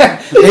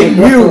 They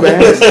knew, man.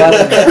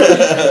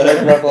 Mark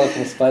Ruffalo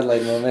from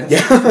Spotlight moment.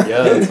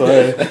 Yeah,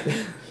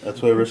 that's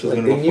why Russia's Like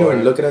going to they go knew, far. and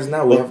look at us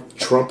now. We have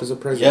Trump as a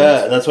president. Yeah,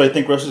 that's why I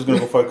think Russia's going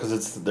to go far, because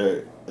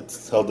it's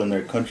held in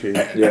their country.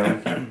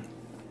 Yeah.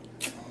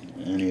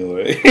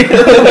 Anyway.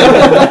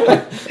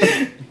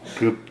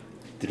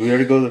 Did we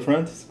already go to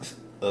France?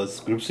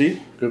 Group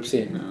C? Group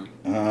C. No,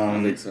 I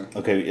don't think so.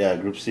 Okay, yeah,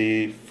 Group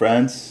C.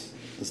 France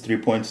has 3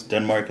 points.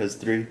 Denmark has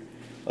 3.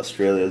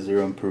 Australia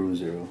 0 and Peru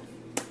 0.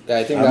 Yeah,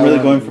 I think I'm that really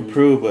one- going for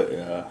Peru, but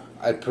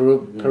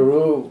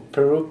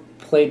Peru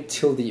played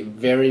till the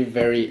very,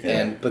 very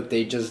end, but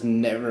they just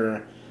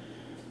never,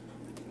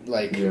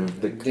 they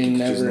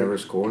just never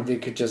score. They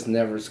could just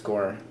never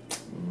score.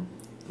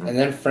 And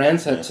then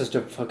France had such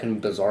a fucking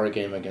bizarre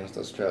game against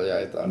Australia,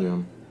 I thought. Yeah.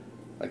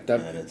 Like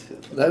that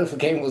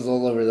game was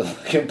all over the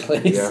fucking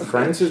place. Yeah,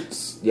 France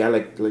is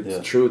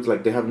it's true. It's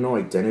like they have no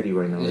identity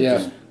right now. They're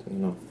just,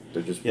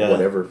 they're just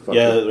whatever. Fuck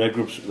it. Right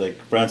groups, like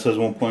France has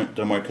 1 point,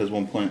 Denmark has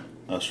 1 point,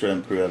 Australia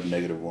and Peru have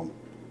 -1.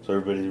 So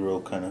everybody's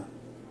real kind of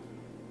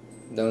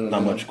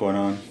not much going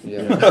on.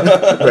 Yeah.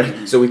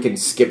 Right. So we can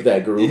skip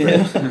that group.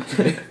 Yeah.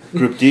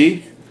 Group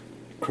D,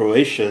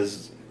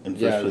 Croatia's in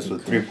first place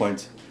with 3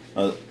 points.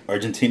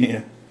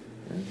 Argentina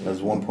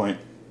has 1 point.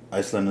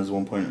 Iceland has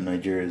 1 point, and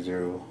Nigeria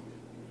 0.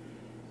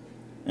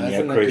 And I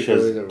think that Croatia could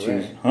go has either 2.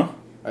 way. Huh?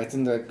 I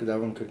think that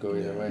one could go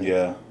either way.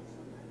 Yeah.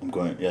 I'm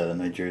going. Yeah, the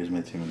Nigeria's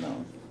my team in that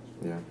one.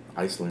 Yeah,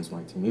 Iceland's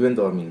my team. Even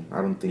though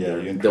I don't think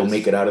you they'll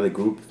make it out of the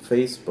group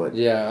phase, but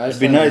Yeah, It'd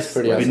be Iceland nice. is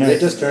pretty It'd be awesome.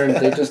 nice.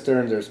 They just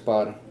earned their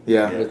spot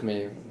with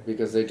me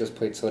because they just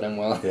played so damn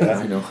well. Yeah.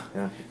 I know.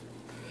 Yeah,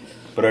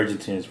 But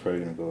Argentina's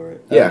probably gonna go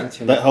right. Yeah.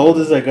 Argentina. How old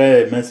is that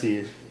guy,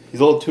 Messi?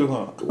 He's old too,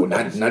 huh? well,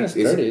 not His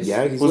is, 30s.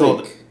 yeah. He's Who's like,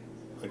 old?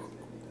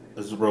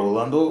 Is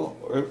Rolando?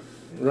 Or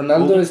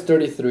Ronaldo is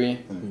 33,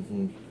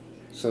 mhm,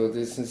 so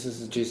this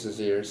is Jesus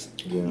years.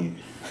 yeah,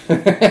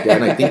 yeah,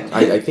 and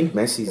I think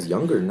Messi's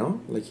younger,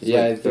 no? Like he's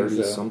Yeah, I like think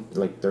 30 so. some,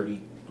 like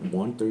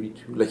 31,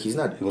 32. Like he's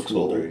not. He looks too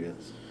older, old. I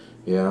guess.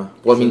 Yeah.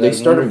 Well, I So mean, they that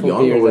started wonderful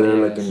young beard over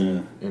that there, he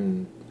like has.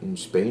 in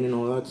Spain and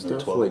all that They're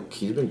stuff. 12. Like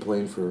he's been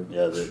playing for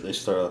Yeah, they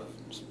start off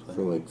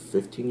like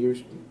 15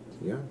 years.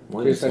 Yeah,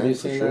 more Chris, than have you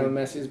 10 for seen sure.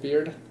 Messi's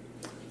beard?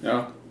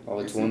 Yeah. Oh,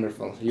 it's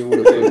wonderful. You would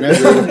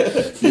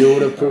approve. You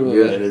would approve of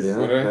Yeah, it. it is.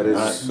 that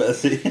is.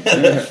 Messy.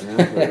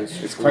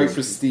 It's quite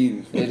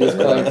pristine. It is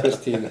quite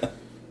pristine.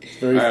 It's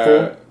very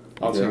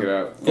I'll check it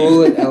out.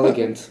 full and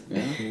elegant.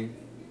 Yeah. He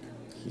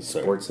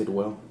sports it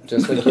well.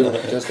 Just like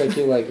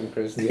you like him,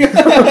 Chris. I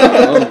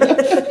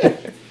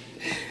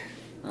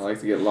like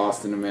to get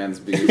lost in a man's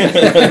beard.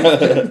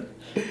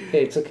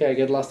 Hey, it's okay. I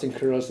get lost in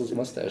Kurt Russell's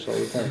mustache all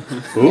the time.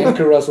 Who? And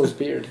Kurt Russell's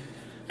beard.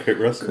 Kurt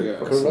Russell. Yeah.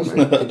 Kurt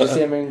Russell. Did you see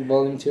him in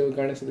Volume 2 of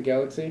Guardians of the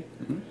Galaxy?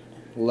 Mm-hmm.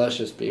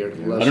 Luscious beard.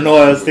 I don't know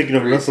why I was thinking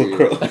of Russell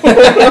Crowe.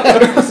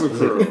 Russell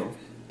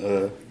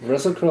Crowe.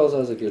 Russell Crowe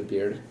has a good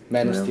beard.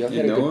 Man of Yeah. Steel.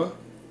 You know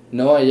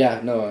Noah,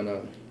 yeah. Noah.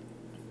 No,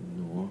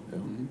 I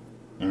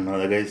don't know,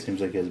 that guy seems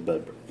like he has a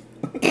bad breath.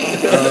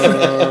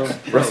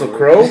 Russell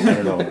Crowe? I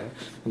don't know.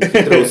 He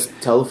throws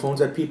telephones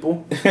at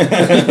people.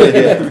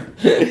 Yeah.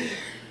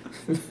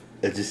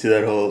 Did you see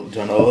that whole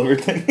John Oliver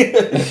thing? Yeah,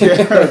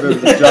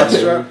 the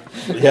jockstrap.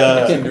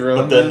 Yeah,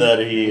 Cinderella but then Man?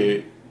 that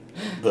he...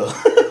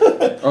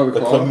 The Oh, the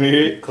koala?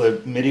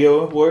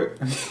 chlamydia wart.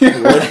 He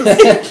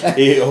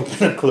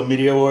opened a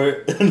chlamydia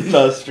wart in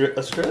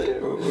Australia?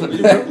 Or what?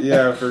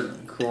 Yeah, for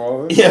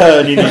koalas. Yeah,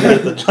 and he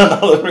needed the John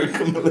Oliver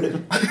chlamydia.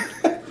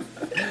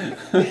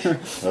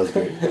 That was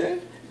great.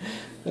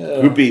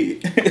 Group B.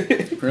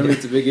 Apparently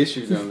it's a big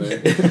issue down there.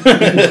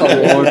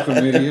 Koala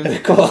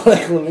chlamydia. Koala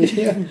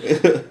chlamydia.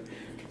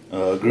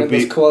 Group And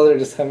B. those koalas are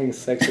just having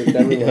sex with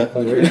everyone. Yeah.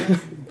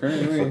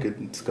 Apparently.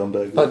 Fucking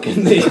scumbag.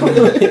 Fucking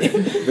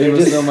They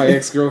must know my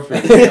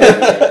ex-girlfriend.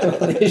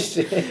 Holy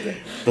shit.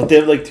 Don't they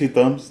have like 2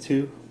 thumbs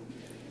too?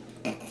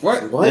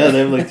 What? What? Yeah, they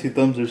have like 2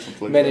 thumbs or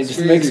something like Man, it that. just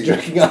Crazy. makes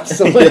jerking off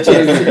so much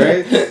easier.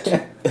 Right?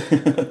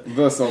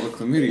 Thus all the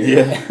chlamydia.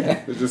 Yeah.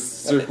 They're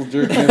just circle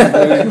jerking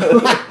everybody.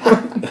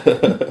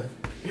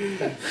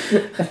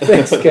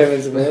 Thanks,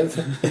 Kevin Smith.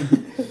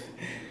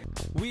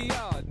 We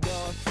are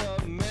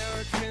North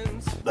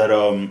Americans. That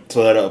El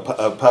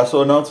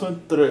Paso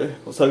announcement that I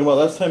was talking about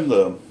last time,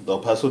 the El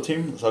Paso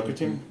team, the soccer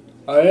team.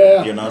 Oh,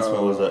 yeah. The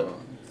announcement was that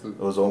Oh. it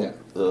was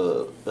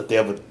that they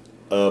have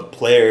a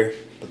player,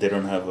 but they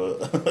don't have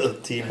a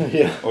team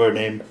Yeah. or a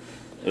name.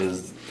 It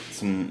was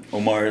some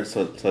Omar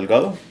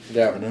Salgado.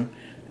 Yeah. I know.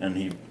 And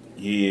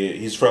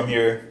he's from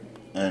here,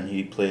 and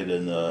he played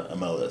in the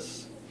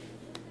MLS.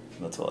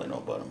 That's all I know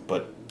about him.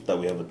 But that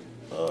we have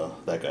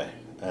that guy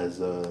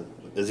as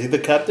is he the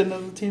captain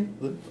of the team,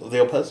 of the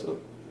El Paso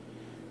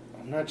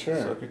I'm not sure.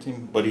 soccer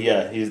team? But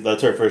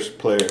that's our first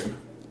player.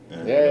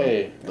 And,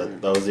 Yay.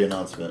 that was the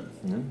announcement.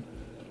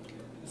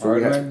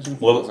 Alright, have- man.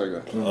 Well, Sorry, go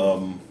ahead.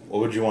 what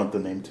would you want the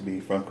name to be,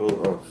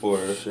 Franco, for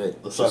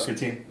shit. the soccer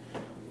team?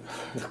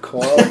 The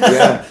koala.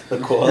 Yeah. The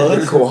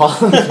koalas?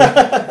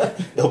 Koala.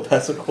 El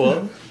Paso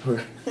koala?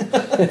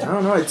 I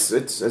don't know. It's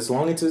as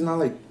long as it's not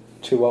like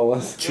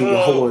Chihuahuas.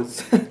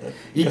 chihuahuas.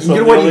 you Guess know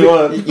I'm what? the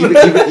only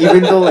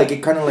Even though like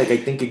it kind of like I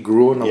think it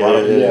grew in a lot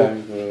of Yeah.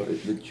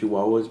 the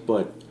chihuahuas,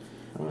 but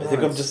I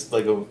think I'm just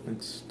like a...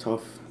 It's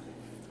tough.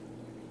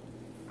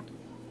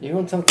 You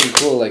want something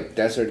cool like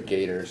desert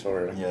gators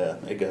or... Yeah,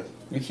 I guess.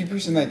 We keep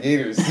pushing that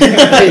gators.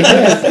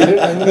 Yes, dude.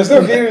 I mean, There's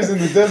no gators in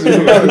the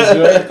desert, right?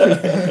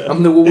 I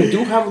mean, we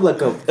do have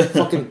like a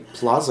fucking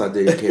plaza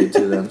dedicated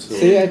to them. So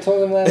See, I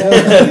told him that.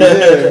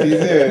 He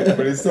did,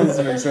 but it still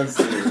doesn't make sense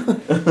to me.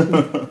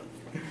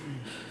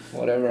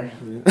 Whatever.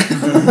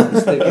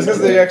 That's because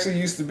they actually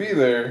used to be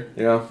there,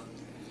 yeah.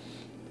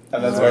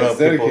 and that's I why don't it's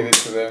know, dedicated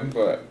to them,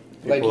 but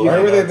Like People you why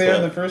hang were they on to there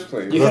in that. the first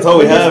place? You That's have all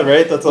we previous- have,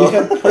 right? That's You all.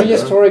 have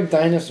prehistoric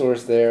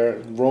dinosaurs there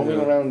roaming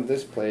Yeah. around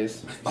this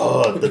place.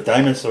 Oh, the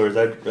dinosaurs.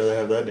 I'd rather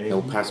have that name.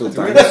 El Paso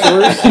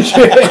dinosaurs.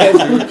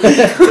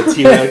 The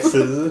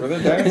T-Rexes. Were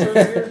there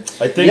dinosaurs here?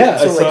 I think Yeah, I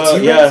so, saw.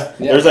 like, Yeah,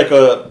 Yeah.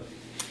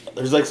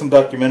 there's like some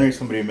documentary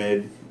somebody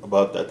made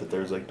about that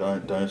there's like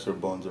dinosaur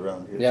bones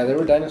around here. Yeah, there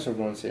were dinosaur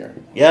bones here.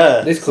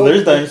 Yeah, This so whole-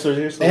 there's dinosaurs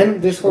here. So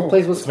And this whole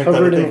place was Let's make that a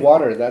covered in thing.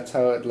 water. That's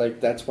how it,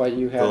 that's why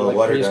you had The like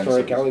water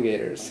prehistoric dinosaurs.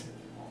 alligators.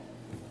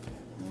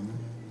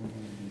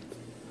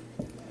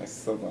 I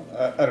still don't.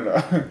 I don't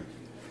know.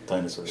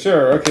 dinosaurs.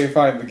 Sure. Okay.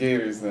 Fine. The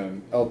gators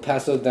then. El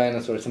Paso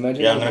dinosaurs.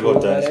 Imagine Yeah, I'm how gonna go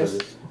with cool that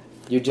dinosaurs. is.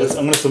 You just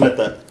I'm gonna submit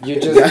that. you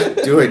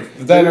just Do it.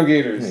 The dino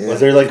gators. Yeah. Was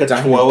there like a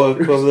Dino- chihuahua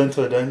equivalent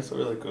to a dinosaur?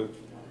 Like a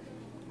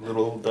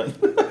little dino?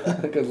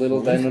 like a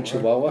little dino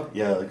chihuahua.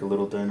 Yeah, like a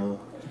little dino.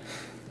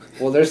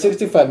 Well, there's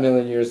 65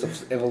 million years of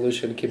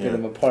evolution keeping Yeah.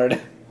 them apart.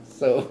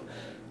 So,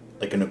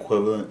 Like an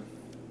equivalent.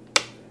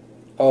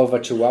 of a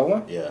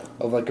chihuahua, Yeah.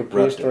 of like a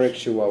prehistoric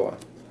Raptors. chihuahua.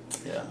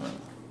 Yeah.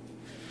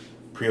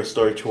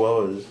 Prehistoric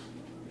chihuahuas.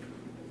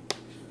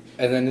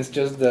 And then it's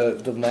just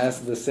the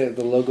mask,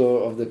 the logo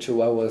of the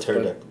chihuahuas, but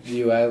Pterodactyl.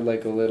 you add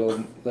like a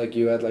little, like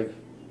you add like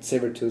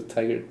saber-toothed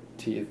tiger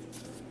teeth.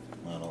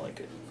 I don't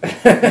like it.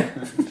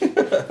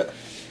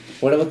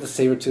 What about the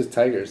saber-toothed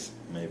tigers?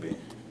 Maybe.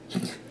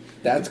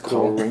 That's Power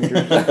cool.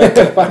 Rangers.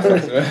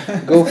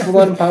 Go full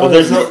on power. Well,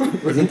 there's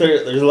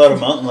a lot of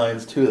mountain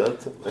lions too.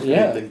 That's a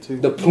yeah, thing too.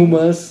 the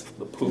pumas.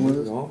 The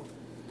pumas, No.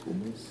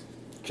 Pumas.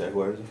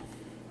 jaguars.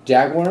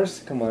 Jaguars?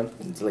 Come on.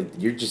 It's like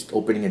you're just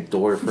opening a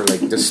door for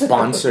like the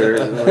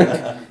sponsor.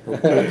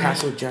 Like, El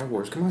Paso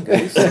Jaguars. Come on,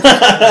 guys.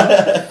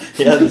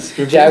 Yeah, the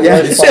stripper. Jaguars.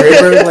 Yeah, the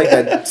stripper, like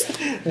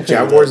that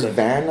Jaguars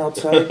van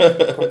outside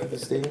the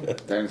stadium.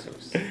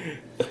 Dinosaurs.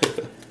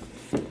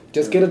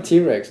 Just get a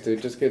T-Rex,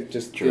 dude. Just get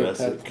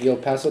Jurassic. the El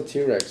Paso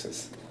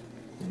T-Rexes.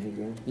 There you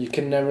go. You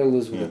can never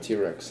lose with Yeah. a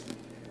T-Rex.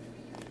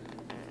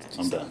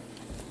 I'm done.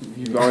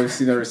 You've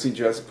obviously never seen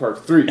Jurassic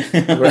Park 3.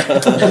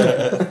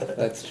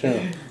 That's true.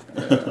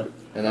 Yeah,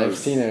 And I've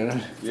seen it.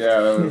 yeah,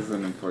 that was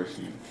an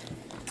unfortunate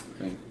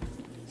thing.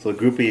 So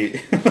Group E.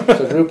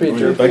 So Group E,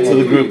 We're back to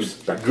the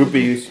groups. Group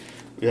E,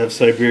 we have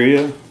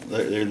Siberia.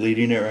 They're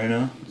leading it right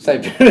now.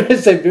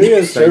 Siberia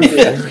is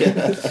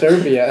Serbia.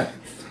 Serbia.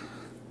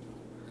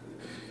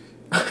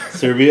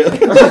 Serbia.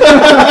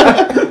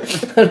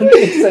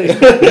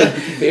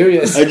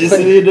 Siberia. I just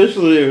said the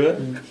initial name,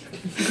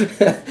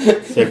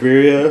 man.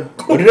 Siberia.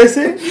 What did I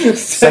say?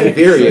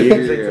 Siberia. You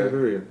can say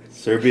Siberia.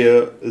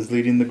 Serbia is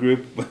leading the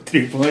group by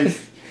 3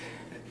 points.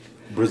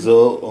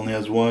 Brazil only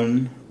has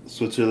 1.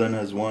 Switzerland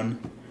has 1.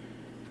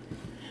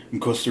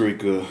 And Costa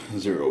Rica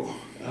 0.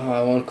 Oh,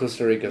 I want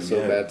Costa Rica so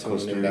bad to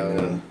win that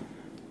one.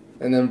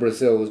 And then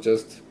Brazil was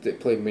they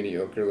played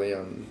mediocrely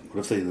on.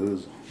 What if they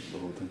lose the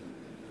whole thing?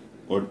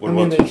 What I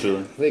mean, about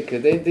Switzerland? They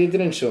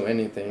didn't show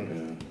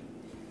anything.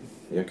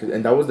 Yeah,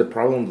 and that was the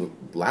problem with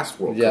last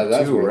World Yeah, Cup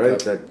that's too, World right?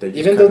 Cup. That they just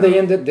Even though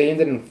kinda- they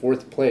ended in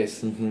 4th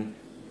place, Mhm.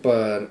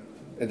 but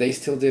they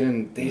still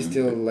didn't. They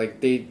still like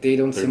they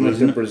don't They're seem like the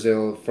losing?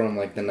 Brazil from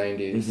like the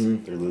 90s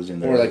Mhm. They're losing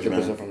their or like edge, the man.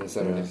 Brazil from the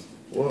 70s.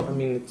 Well, I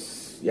mean,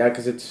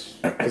 because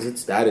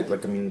it's that. It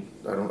like I mean,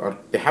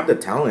 they have the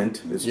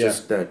talent. It's Yeah.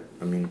 just that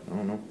I mean, I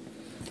don't know.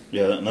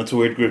 Yeah, and that's a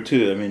weird group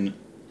too. I mean,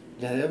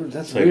 Yeah,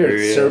 that's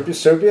Siberia. weird.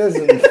 Serbia's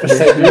in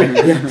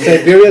Siberia.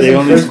 Siberia's they in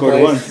only first scored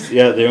place. once.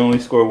 Yeah, they only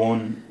score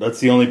 1. That's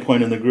the only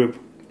point in the group.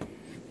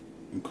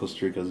 And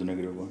Costa Rica has a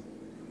 -1.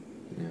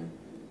 Yeah.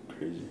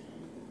 Crazy.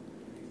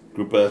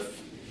 Group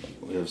F,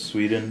 we have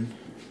Sweden,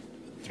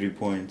 3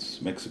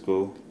 points.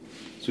 Mexico,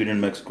 Sweden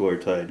and Mexico are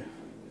tied.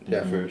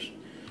 Yeah. First,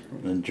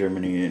 and then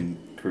Germany and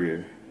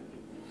Korea,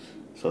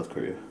 South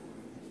Korea.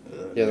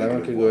 Yeah, that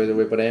one could go -1. either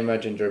way, but I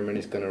imagine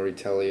Germany's gonna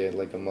retaliate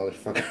like a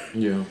motherfucker.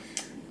 Yeah.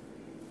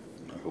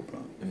 I hope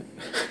not.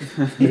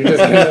 You're just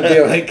gonna be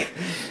like,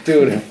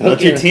 dude.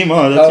 That's your team,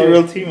 huh? That's your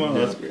real team, huh?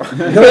 That's great.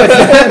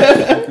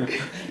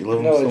 You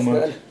love No, them so it's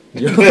much.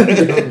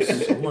 not.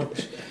 So much.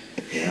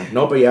 Yeah.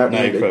 No, but yeah,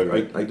 Nah, you're probably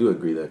right. I do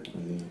agree that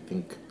I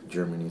think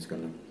Germany's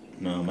gonna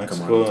No, come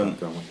Mexico out on and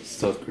top that one.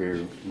 South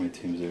Korea, my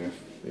team's there.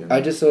 Yeah.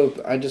 I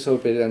just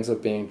hope it ends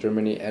up being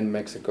Germany and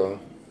Mexico.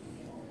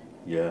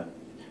 Yeah.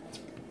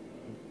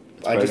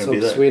 I just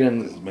hope Sweden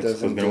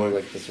doesn't do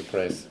like the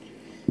surprise.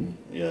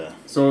 Yeah.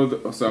 So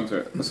I'm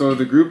sorry. So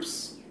the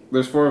groups,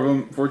 there's 4 of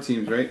them, 4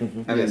 teams, right?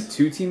 Mhm. And Yes. then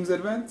 2 teams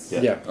advance?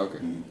 Yeah. Yeah. Okay.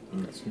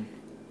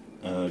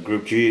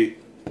 Group G,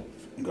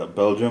 we got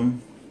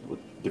Belgium with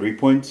 3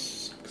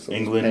 points. So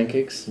England.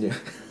 pancakes. Yeah.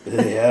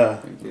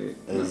 Yeah. Okay.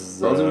 Is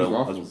Belgium's has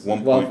waffles. 1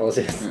 point. Waffles,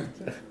 yes.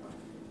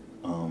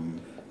 Yeah.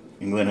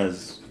 England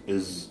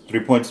is 3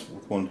 points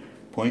with 1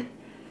 point.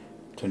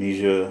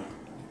 Tunisia,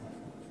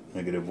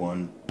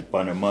 -1.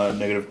 Panama,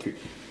 -3.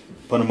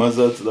 Panama's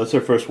that's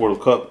their first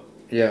World Cup,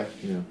 Yeah.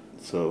 Yeah.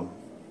 so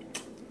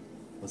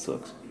that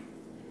sucks.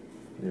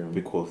 Yeah. It'd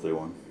be cool if they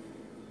won.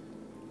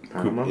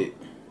 Panama. Group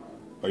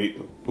A.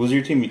 Who's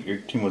your team? Your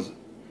team was.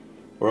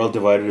 We're all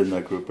divided in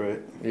that group,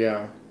 right?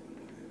 Yeah.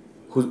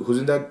 Who's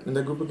in that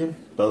group again?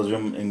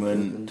 Belgium,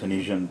 England,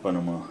 Tunisia, and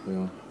Panama.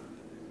 Yeah.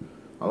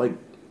 I like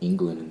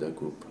England in that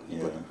group.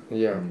 Yeah, But,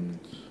 Yeah.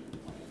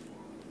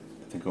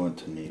 I think I went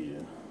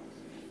Tunisia.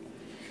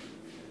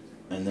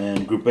 And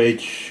then Group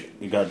H,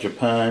 we got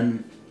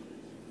Japan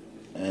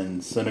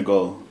and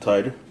Senegal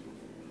tied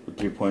with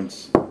 3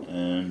 points,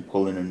 and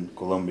Poland and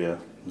Colombia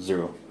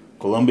 0.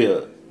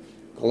 Colombia,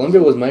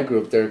 Colombia was my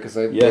group there because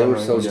they were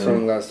so yeah.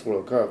 strong last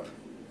World Cup.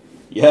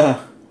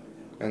 yeah,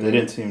 And they then-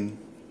 didn't seem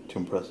too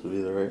impressive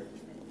either, right?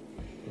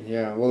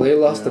 Yeah. Well, they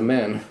lost a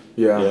man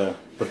yeah.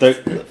 But they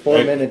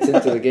 4 minutes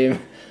into the game.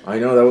 I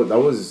know that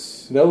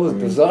was That was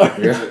bizarre.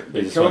 Yeah. They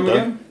They just kill him went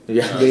down? again?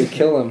 Yeah. They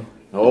kill him.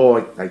 Oh,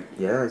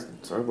 yeah.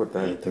 Sorry about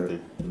Yeah, I that.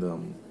 think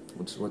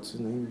What's his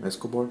name?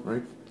 Escobar,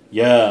 right?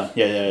 Yeah.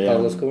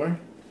 Pablo Escobar.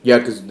 Yeah,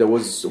 because there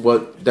was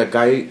that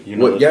guy. You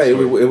know that yeah,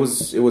 story.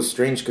 it was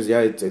strange because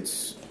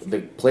it's the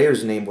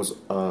player's name was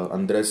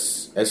Andres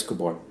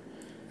Escobar,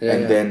 Yeah,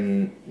 and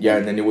yeah.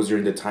 then it was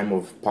during the time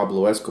of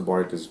Pablo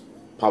Escobar because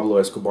Pablo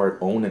Escobar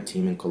owned a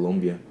team in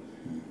Colombia,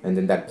 and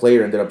then that player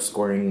ended up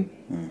scoring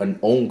an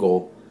own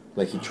goal.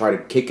 Like he tried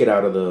to kick it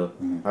out of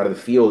the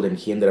field, and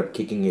he ended up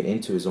kicking it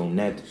into his own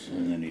net,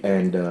 And then he,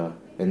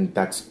 and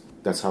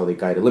that's how they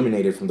got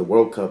eliminated from the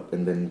World Cup,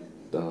 and then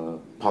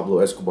Pablo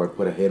Escobar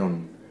put a hit on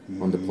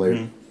the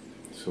player.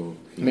 So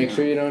Make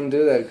sure you don't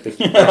do that.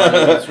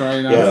 That's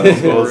right.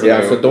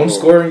 yeah, so don't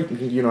score,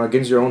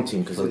 against your own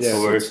team because That's it's,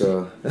 the worst.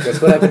 it's That's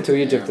what happened to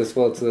Egypt as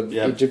well, to the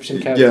Yeah. Egyptian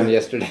captain Yeah.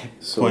 yesterday.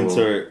 so, points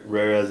are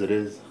rare as it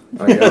is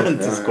yeah, to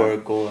yeah. score a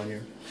goal on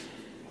you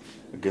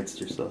against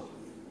yourself.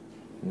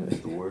 It's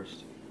the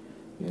worst.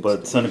 Yeah,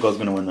 But Senegal's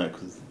gonna win that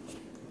because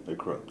they're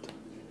corrupt.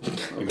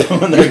 They're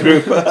gonna win their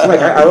group. Like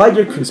I like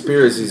your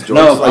conspiracies, George.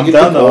 No, like, I'm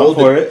down though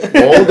for it.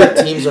 All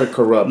the teams are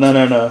corrupt. No,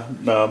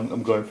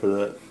 I'm going for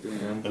that. Yeah.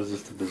 It was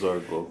just a bizarre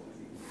goal.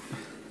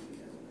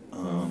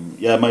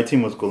 Yeah, my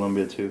team was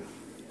Colombia too.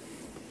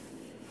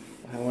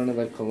 I wanted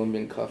like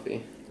Colombian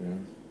coffee. Yeah.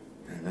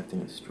 Man, that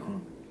thing is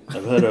strong.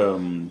 I've had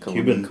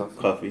Cuban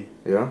coffee.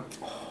 Yeah?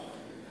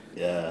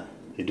 Yeah,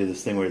 they do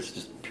this thing where it's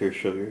just pure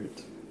sugar.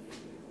 It's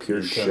Pure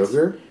intense.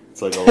 sugar?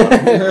 It's like a lot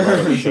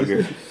of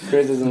sugar.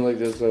 Chris doesn't look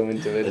so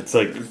into it. It's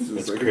like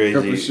It's like crazy.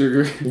 a cup of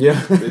sugar. Yeah.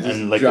 They just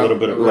And like a drop little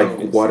bit of Like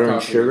it's water and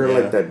coffee. sugar, Yeah.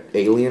 like that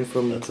alien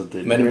from That's what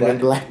they Men in do. Men in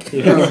Black.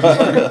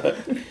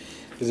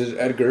 This is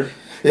Edgar.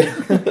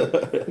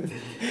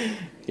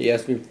 He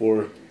asked me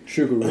for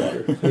sugar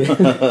water.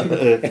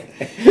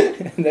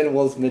 And then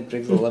Will Smith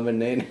drinks a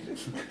lemonade.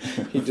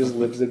 He just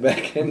whips it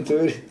back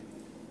into it.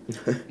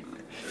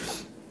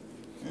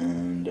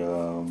 And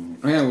Oh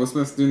yeah, Will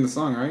Smith's doing the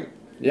song, right?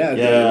 Yeah.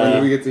 Yeah. When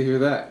do we get to hear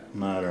that?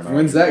 I don't know.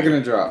 When's that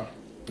gonna drop?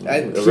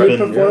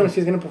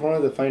 She's gonna perform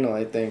at the final,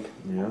 I think.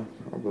 Yeah,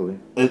 probably.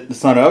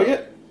 It's not out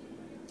yet?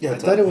 Yeah, I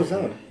thought it was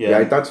out. Yeah,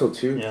 I thought so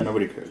too. Yeah,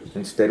 nobody cares.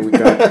 Instead, we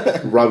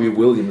got Robbie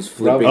Williams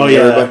flipping, Oh,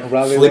 yeah.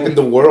 Robbie flipping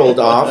the world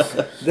off.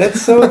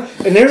 That's so,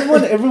 and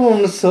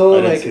everyone was so I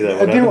didn't like. see that.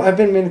 What happened? I've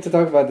been meaning to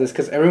talk about this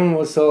because everyone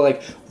was so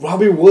like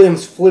Robbie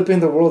Williams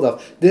flipping the world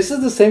off. This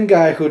is the same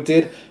guy who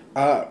did,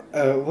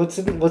 what's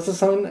the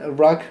song?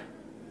 Rock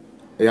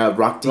Yeah,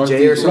 Rock DJ Rock or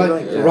DJ. something.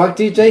 like that. Rock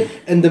DJ,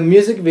 and the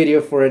music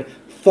video for it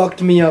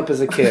fucked me up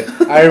as a kid.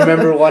 I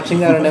remember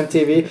watching that on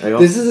MTV. Yeah.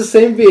 This is the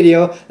same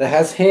video that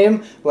has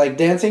him like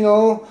dancing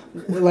all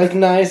like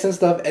nice and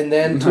stuff, and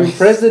then to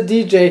impress the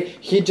DJ,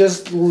 he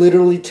just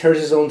literally tears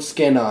his own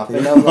skin off,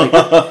 and I'm like,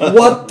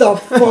 what the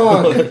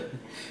fuck?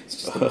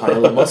 It's just a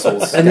pile of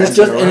muscles. And it's dancing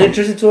just and around. it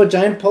turns into a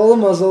giant pole of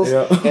muscles,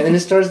 Yeah. and then it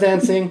starts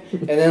dancing,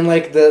 and then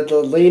like the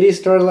ladies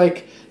start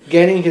like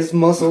getting his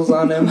muscles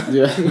on him,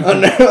 Yeah.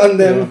 on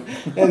them,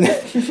 and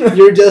then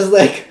you're just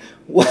like,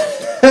 what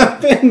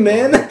happened,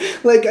 man?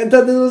 Like I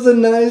thought this was a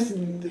nice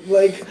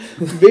like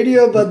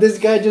video about this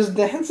guy just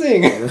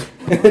dancing, and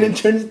then it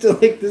turns into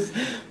like this.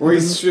 Well,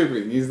 he's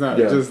stripping. He's not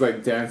Yeah. just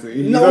like dancing.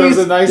 He No, thought it was a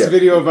he's- nice yeah.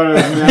 video about a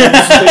man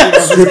taking off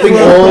his Stripping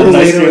clothes. all the way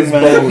Nice to his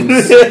man.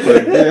 bones.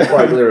 Like,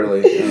 quite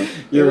literally. Yeah.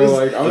 You were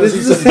like, I'm gonna This see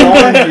is the some same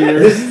bond guy. here.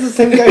 This is the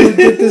same guy who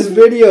did this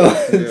video.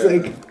 It's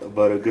Yeah. like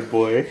About a good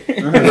boy.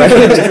 Right?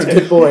 Just a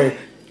good boy.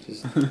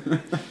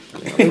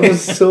 it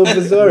was so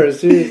bizarre.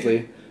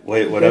 Seriously,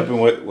 Wait, what happened?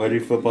 Why do you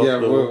flip off Yeah,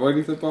 the... why do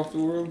you flip off the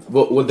world?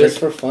 Well, just there's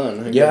for fun.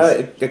 I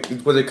yeah. guess.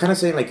 Well, they're kind of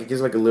saying like it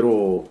gives like a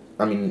little.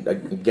 I mean,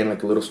 again,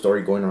 like a little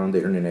story going around the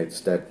internet.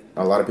 It's that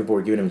a lot of people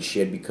were giving him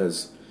shit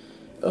because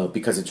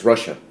it's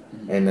Russia,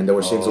 and then they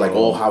were saying like,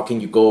 oh, how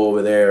can you go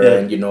over there Yeah.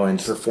 and and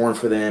perform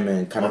for them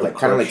and kind of All like the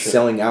corrupt shit.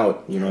 selling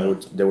out. Yeah.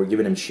 They were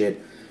giving him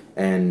shit,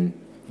 and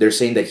they're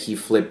saying that he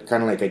flipped,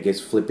 kind of like I guess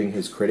flipping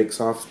his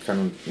critics off, kind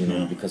of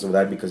Yeah. because of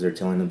that, because they're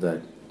telling him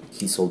that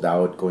he sold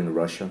out going to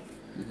Russia.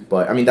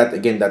 But I mean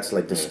that's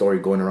like the story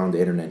going around the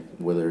internet,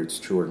 whether it's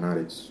true or not.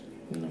 It's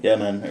Yeah,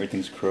 man,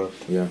 everything's corrupt.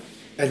 yeah.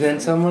 And then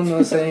someone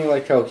was saying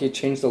like how he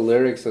changed the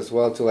lyrics as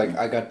well to like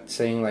I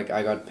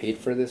got paid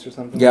for this or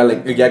something. Yeah,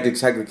 like like yeah,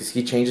 exactly. Because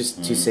he changes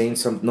to saying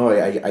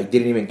I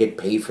didn't even get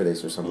paid for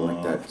this or something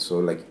like Oh. that. So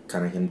like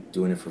kind of him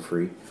doing it for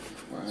free.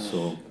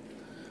 Wow.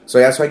 So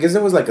yeah, so I guess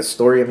it was like a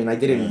story. I mean, I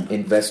didn't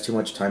invest too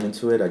much time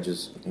into it.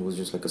 It was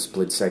just like a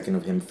split second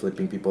of him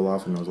flipping people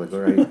off, and I was like, all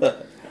right.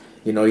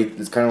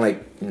 It's kind of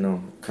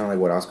like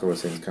what Oscar was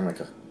saying. It's kind of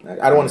like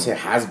I don't want to say a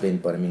has been,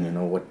 but I mean,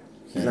 what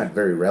he's not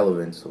very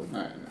relevant, so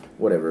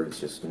whatever. It's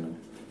just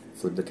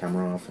flip the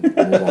camera off and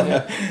move on.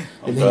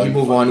 And then you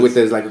move on with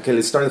this like, okay,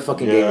 let's start the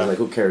fucking game. It's like,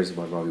 who cares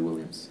about Robbie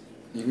Williams?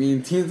 You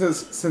mean teen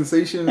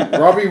sensation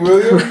Robbie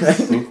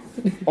Williams?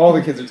 All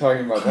the kids are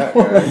talking about that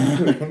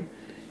guy.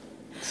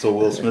 So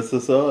Will Smith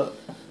is out?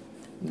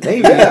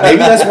 Maybe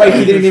that's why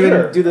he didn't Sure.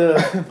 even do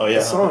the Oh,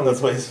 yeah. song. That's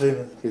why he's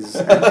famous. His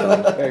anthem.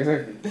 Yeah,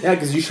 exactly. Yeah,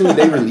 because usually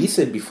they release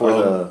it before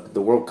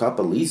the World Cup,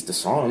 at least the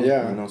song.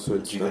 Yeah. So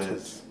it's Did you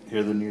guys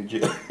hear the new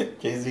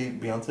Jay-Z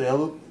Beyonce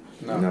album?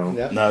 No.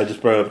 Yeah. No, I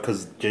just brought it up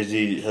because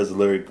Jay-Z has a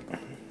lyric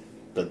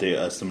that they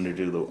asked him to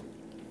do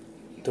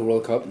the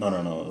World Cup.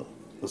 No,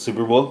 the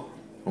Super Bowl.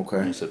 And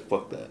Okay. he said,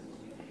 fuck that.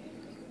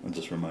 It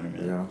just reminded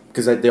me. Yeah,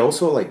 because they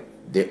also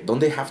don't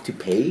they have to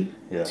pay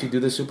Yeah. to do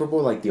the Super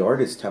Bowl? Like the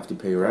artists have to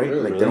pay, right?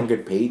 really? Like they don't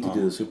get paid to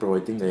do Oh. the Super Bowl. I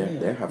think they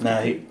have to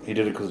Nah, pay. he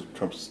did it because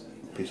Trump's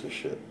a piece of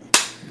shit.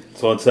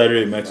 So on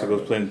Saturday,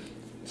 Mexico's playing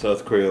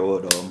South Korea.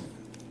 What?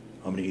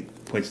 How many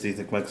points do you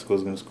think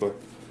Mexico's gonna score?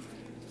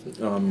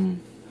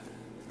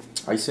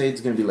 I say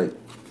it's gonna be like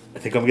I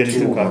think I'm getting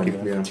too 2-1, cocky,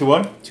 man. yeah.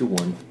 2-1?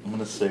 2-1. I'm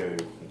gonna say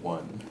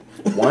 1.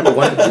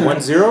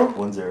 1-0.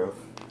 1-0.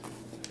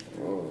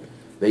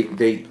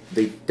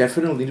 They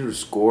definitely need to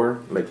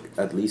score like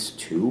at least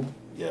 2.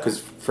 Yeah. Because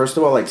first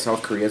of all, like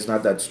South Korea's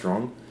not that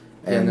strong,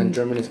 And then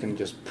Germany's gonna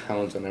just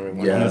pounce on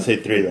everyone. Yeah. I'm gonna say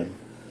 3 then.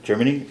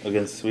 Germany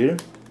against Sweden.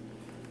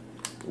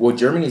 well,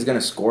 Germany's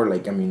gonna score.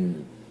 Like I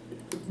mean,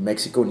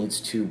 Mexico needs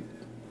to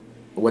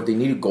what they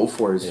need to go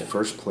for is Yeah.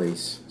 first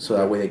place, so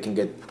that way they can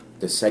get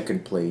the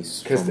second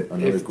place Because from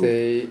another if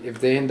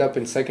group. they end up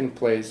in second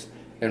place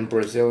and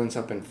Brazil ends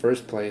up in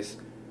first place,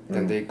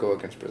 then Mm. they go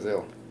against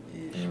Brazil.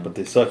 But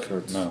they suck. So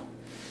it's- No.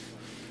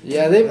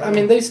 Yeah,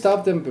 they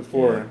stopped them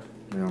before.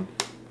 Yeah.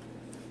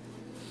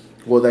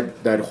 Well,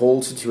 that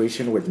whole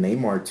situation with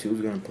Neymar too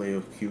is gonna play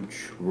a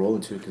huge role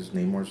into it because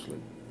Neymar's like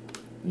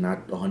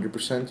not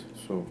 100%.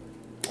 So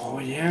Oh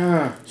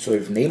yeah.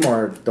 if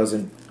Neymar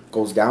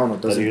goes down or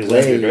He doesn't was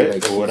play, injured, right?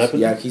 like Or what happened?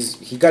 yeah,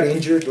 he got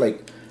injured.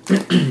 Like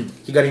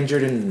he got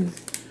injured in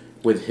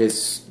with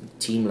his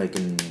team, like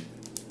in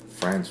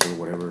France or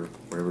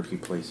wherever he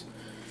plays.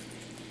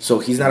 So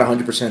he's not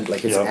 100%.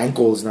 Like his Yeah.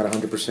 ankle is not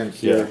 100%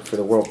 here Yeah. for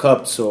the World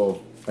Cup.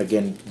 So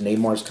again,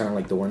 Neymar's kind of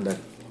like the one that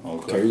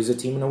Okay. carries the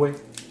team in a way.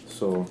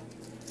 So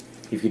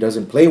if he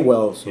doesn't play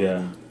well,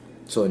 Yeah.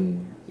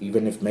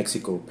 Even if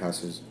Mexico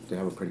passes, they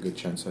have a pretty good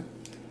chance at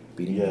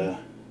beating Yeah. them.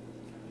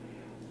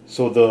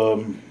 So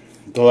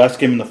the last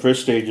game in the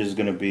first stage is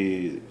gonna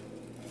be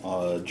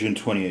June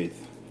 28th.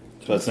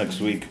 So that's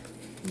next week.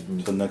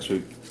 Mhm. So next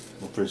week,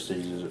 the first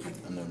stage is,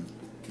 and then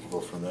we'll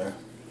go from there.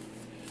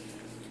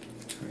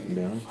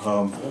 Yeah.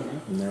 Um.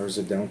 And narrows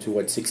it down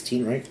to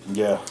 16, right?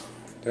 Yeah.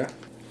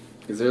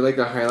 Is there like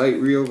a highlight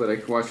reel that I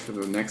can watch for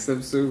the next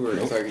episode where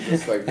it's like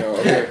just like, no,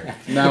 okay,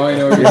 now I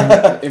know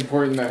everything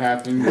important that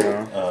happened.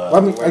 Well, I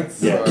mean,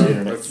 Let's, yeah,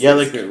 let's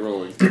like get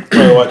rolling.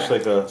 probably watch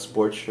like a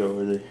sports show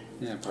where they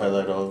Yeah,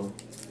 highlight all of them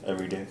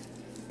every day.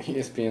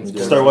 ESPN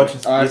Yeah. Start watching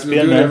I have to do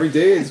ESPN, it man. every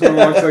day. I just want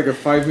to watch like a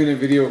 5-minute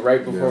video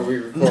right before Yeah. we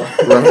record.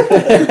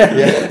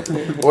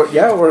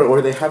 yeah.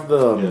 Or they have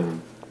the Yeah.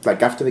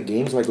 like after the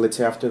games, like let's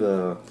say after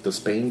the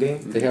Spain game,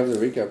 They have the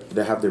recap.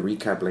 they have the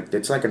recap. Like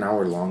it's like an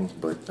hour long,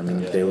 but I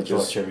mean Yeah, they'll let's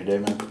just watch every day,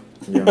 man.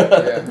 you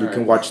Yeah, you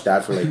can watch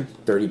that for like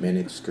 30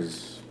 minutes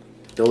because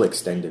they'll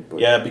extend it. But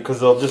Yeah, because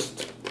they'll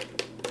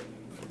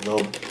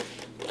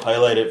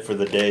highlight it for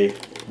the day,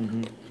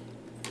 Mhm.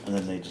 and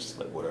then they just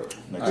like whatever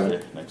next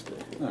day.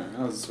 Alright,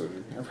 I was sort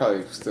of, I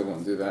probably still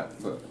won't do that,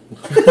 but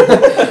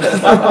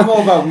I'm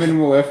all about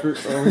minimal effort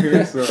over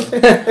here, so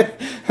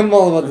I'm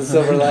all about the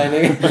silver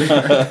lining.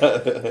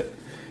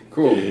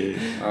 cool.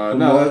 I'm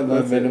No, all about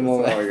that's minimal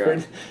all I got.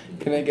 effort.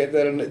 Can I get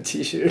that on a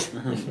T-shirt?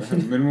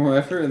 Minimal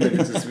effort, and then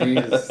it's just me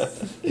just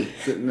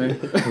sitting there.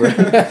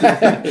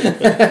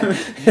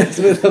 It's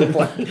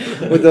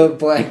with a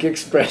blank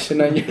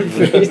expression on your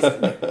face.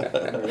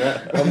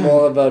 I'm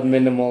all about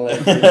minimal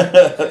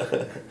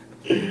effort.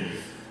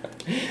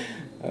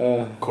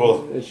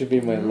 Cool. It should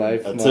be my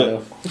life That's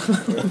motto.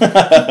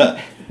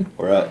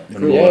 We're out.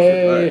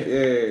 Yay. Alright,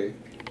 yay.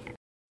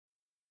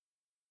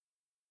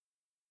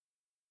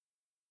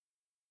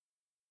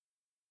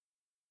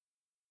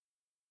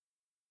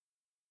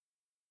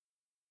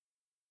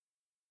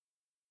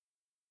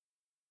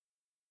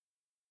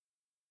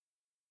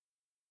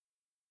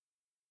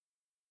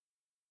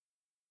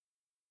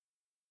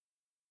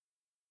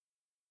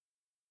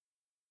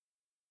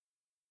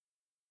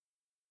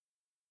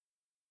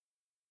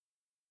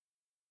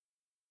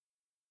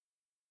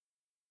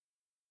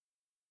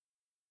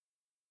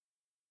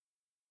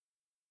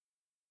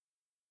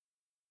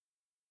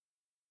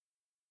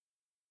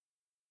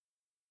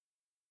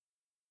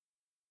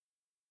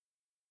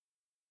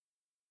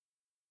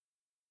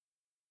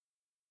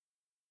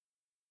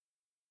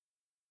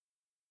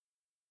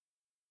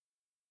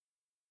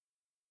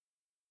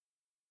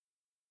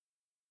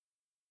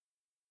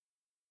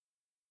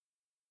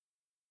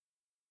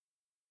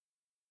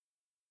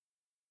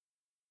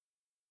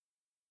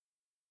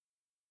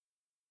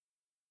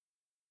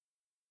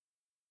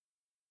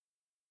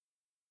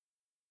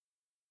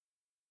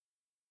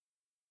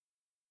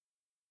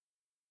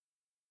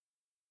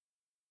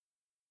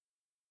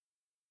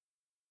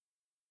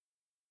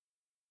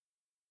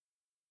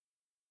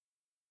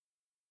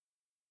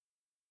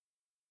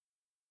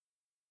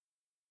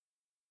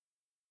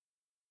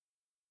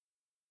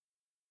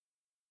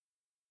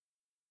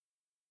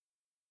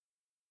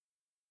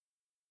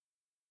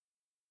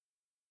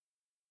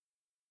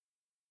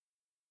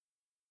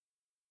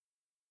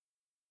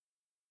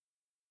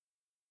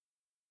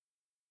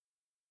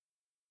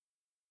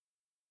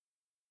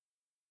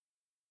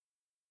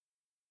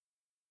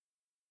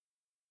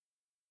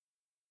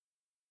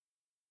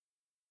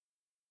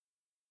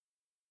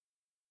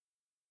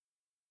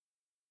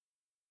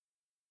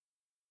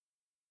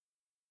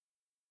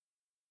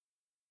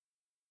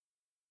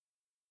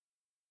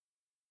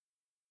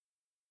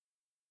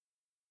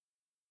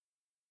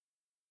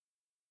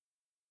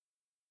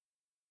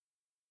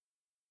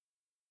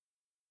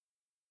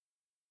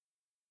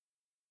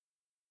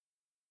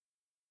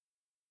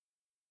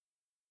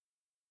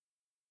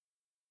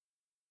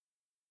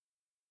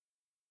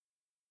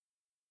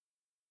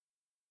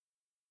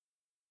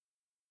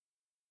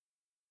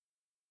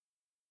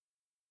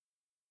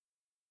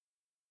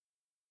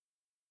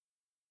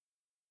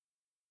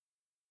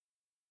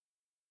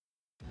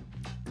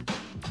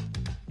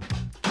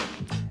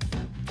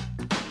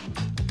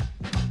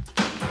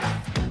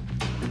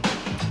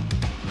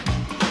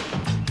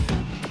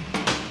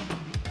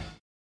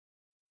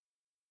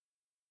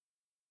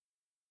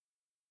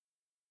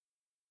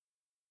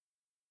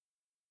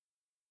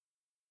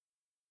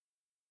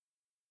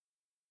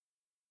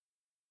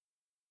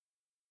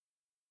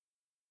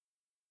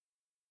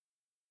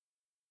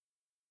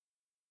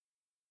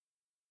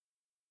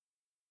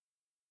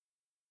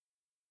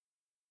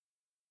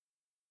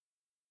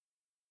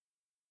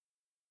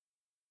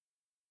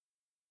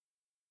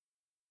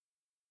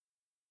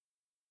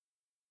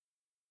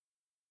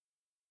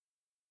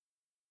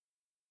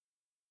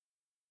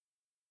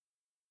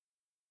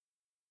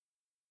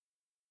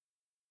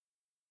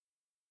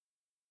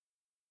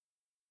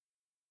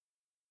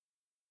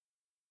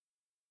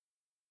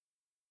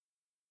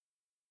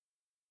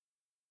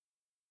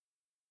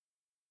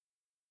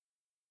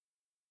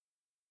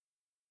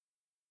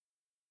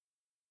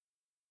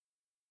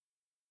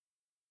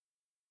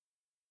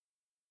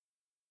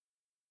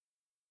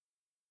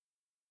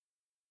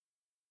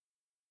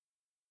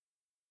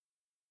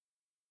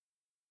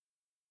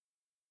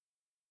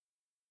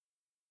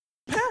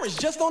 parents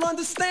just don't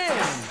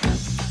understand.